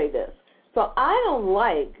myself say this. So I don't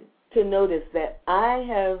like to notice that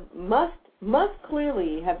I must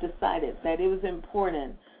clearly have decided that it was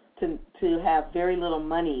important to have very little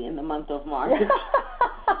money in the month of March.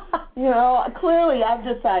 Clearly I've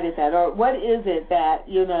decided that. Or what is it that,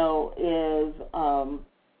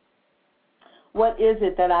 what is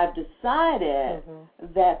it that I've decided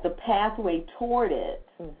that the pathway toward it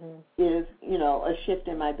is, a shift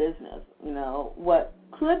in my business, what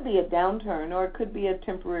could be a downturn, or it could be a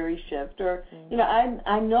temporary shift, or,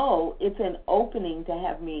 I know it's an opening to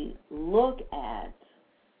have me look at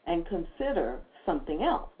and consider something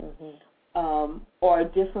else, or a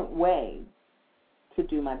different way to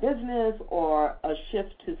do my business, or a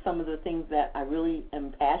shift to some of the things that I really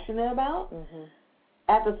am passionate about.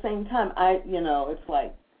 At the same time, it's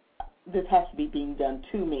like, this has to be being done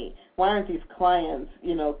to me. Why aren't these clients,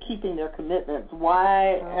 keeping their commitments?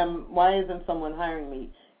 Why isn't someone hiring me?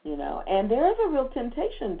 And there is a real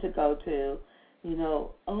temptation to go to,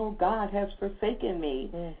 oh, God has forsaken me.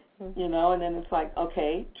 And then it's like,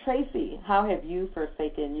 okay, Tracy, how have you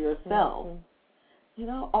forsaken yourself?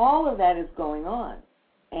 All of that is going on.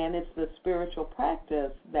 And it's the spiritual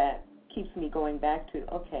practice that keeps me going back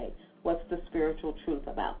to, okay, what's the spiritual truth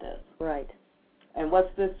about this? Right. And what's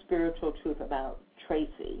the spiritual truth about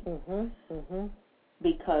Tracy?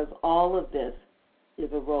 Because all of this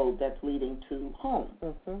is a road that's leading to home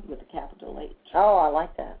with a capital H. Oh, I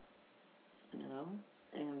like that.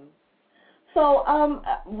 And so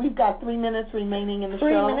we've got 3 minutes remaining in the show.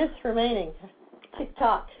 3 minutes remaining.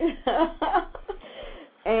 Tick-tock.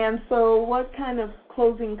 And so what kind of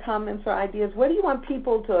closing comments or ideas, what do you want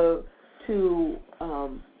people to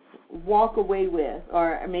walk away with,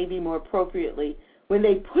 or maybe more appropriately, when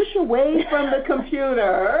they push away from the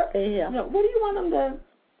computer, what do you want them to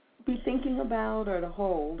be thinking about or to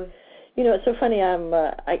hold? It's so funny.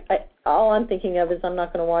 All I'm thinking of is I'm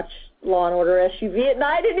not going to watch Law and Order SUV at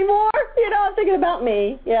night anymore. I'm thinking about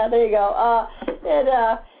me. Yeah, there you go.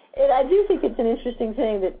 And I do think it's an interesting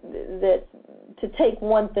thing that to take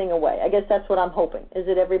one thing away. I guess that's what I'm hoping, is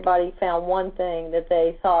that everybody found one thing that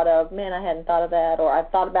they thought of, man, I hadn't thought of that, or I've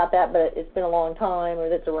thought about that, but it's been a long time, or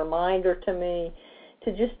that's a reminder to me,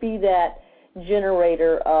 to just be that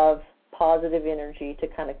generator of positive energy to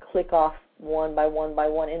kind of click off one by one by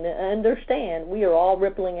one, and understand we are all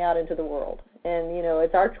rippling out into the world. And,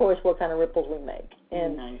 it's our choice what kind of ripples we make.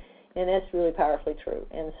 And nice. And that's really powerfully true.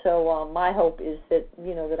 And so my hope is that,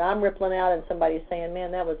 that I'm rippling out and somebody's saying,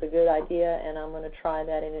 man, that was a good idea, and I'm going to try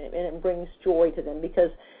that, and it brings joy to them, because,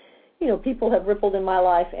 people have rippled in my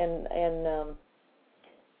life and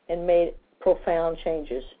made profound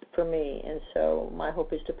changes for me. And so my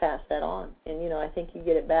hope is to pass that on. And, I think you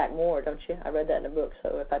get it back more, don't you? I read that in a book,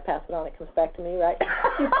 so if I pass it on, it comes back to me, right?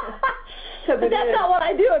 But that's not what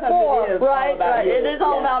I do it for, right? Right. It is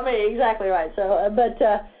all about me, exactly right. So,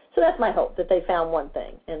 so that's my hope, that they found one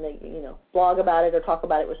thing, and they, blog about it or talk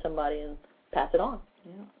about it with somebody and pass it on.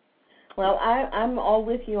 Yeah. Well, I'm all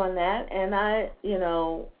with you on that, and I,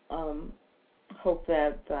 hope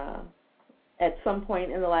that at some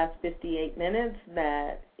point in the last 58 minutes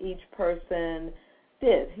that each person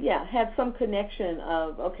had some connection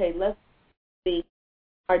of, okay, we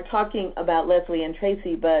are talking about Lesley and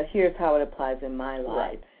Tracy, but here's how it applies in my life,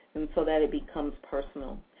 right. And so that it becomes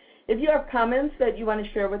personal. If you have comments that you want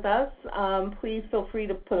to share with us, please feel free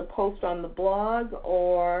to put a post on the blog,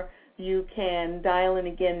 or you can dial in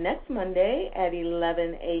again next Monday at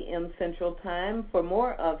 11 a.m. Central Time for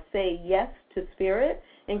more of Say Yes to Spirit,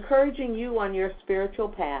 encouraging you on your spiritual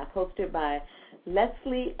path, hosted by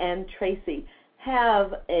Lesley and Tracy.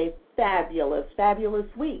 Have a fabulous, fabulous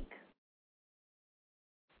week.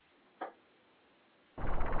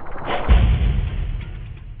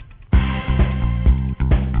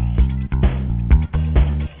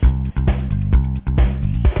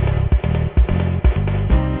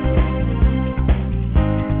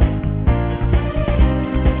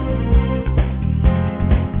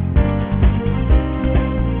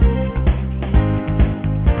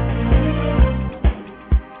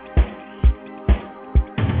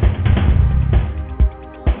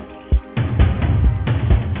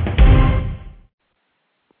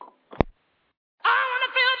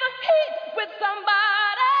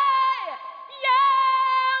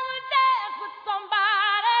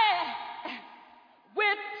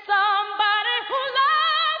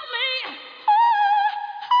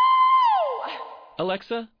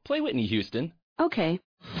 Alexa, play Whitney Houston. Okay.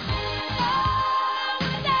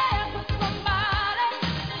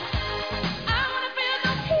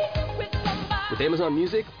 With Amazon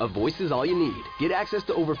Music, a voice is all you need. Get access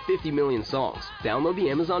to over 50 million songs. Download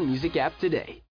the Amazon Music app today.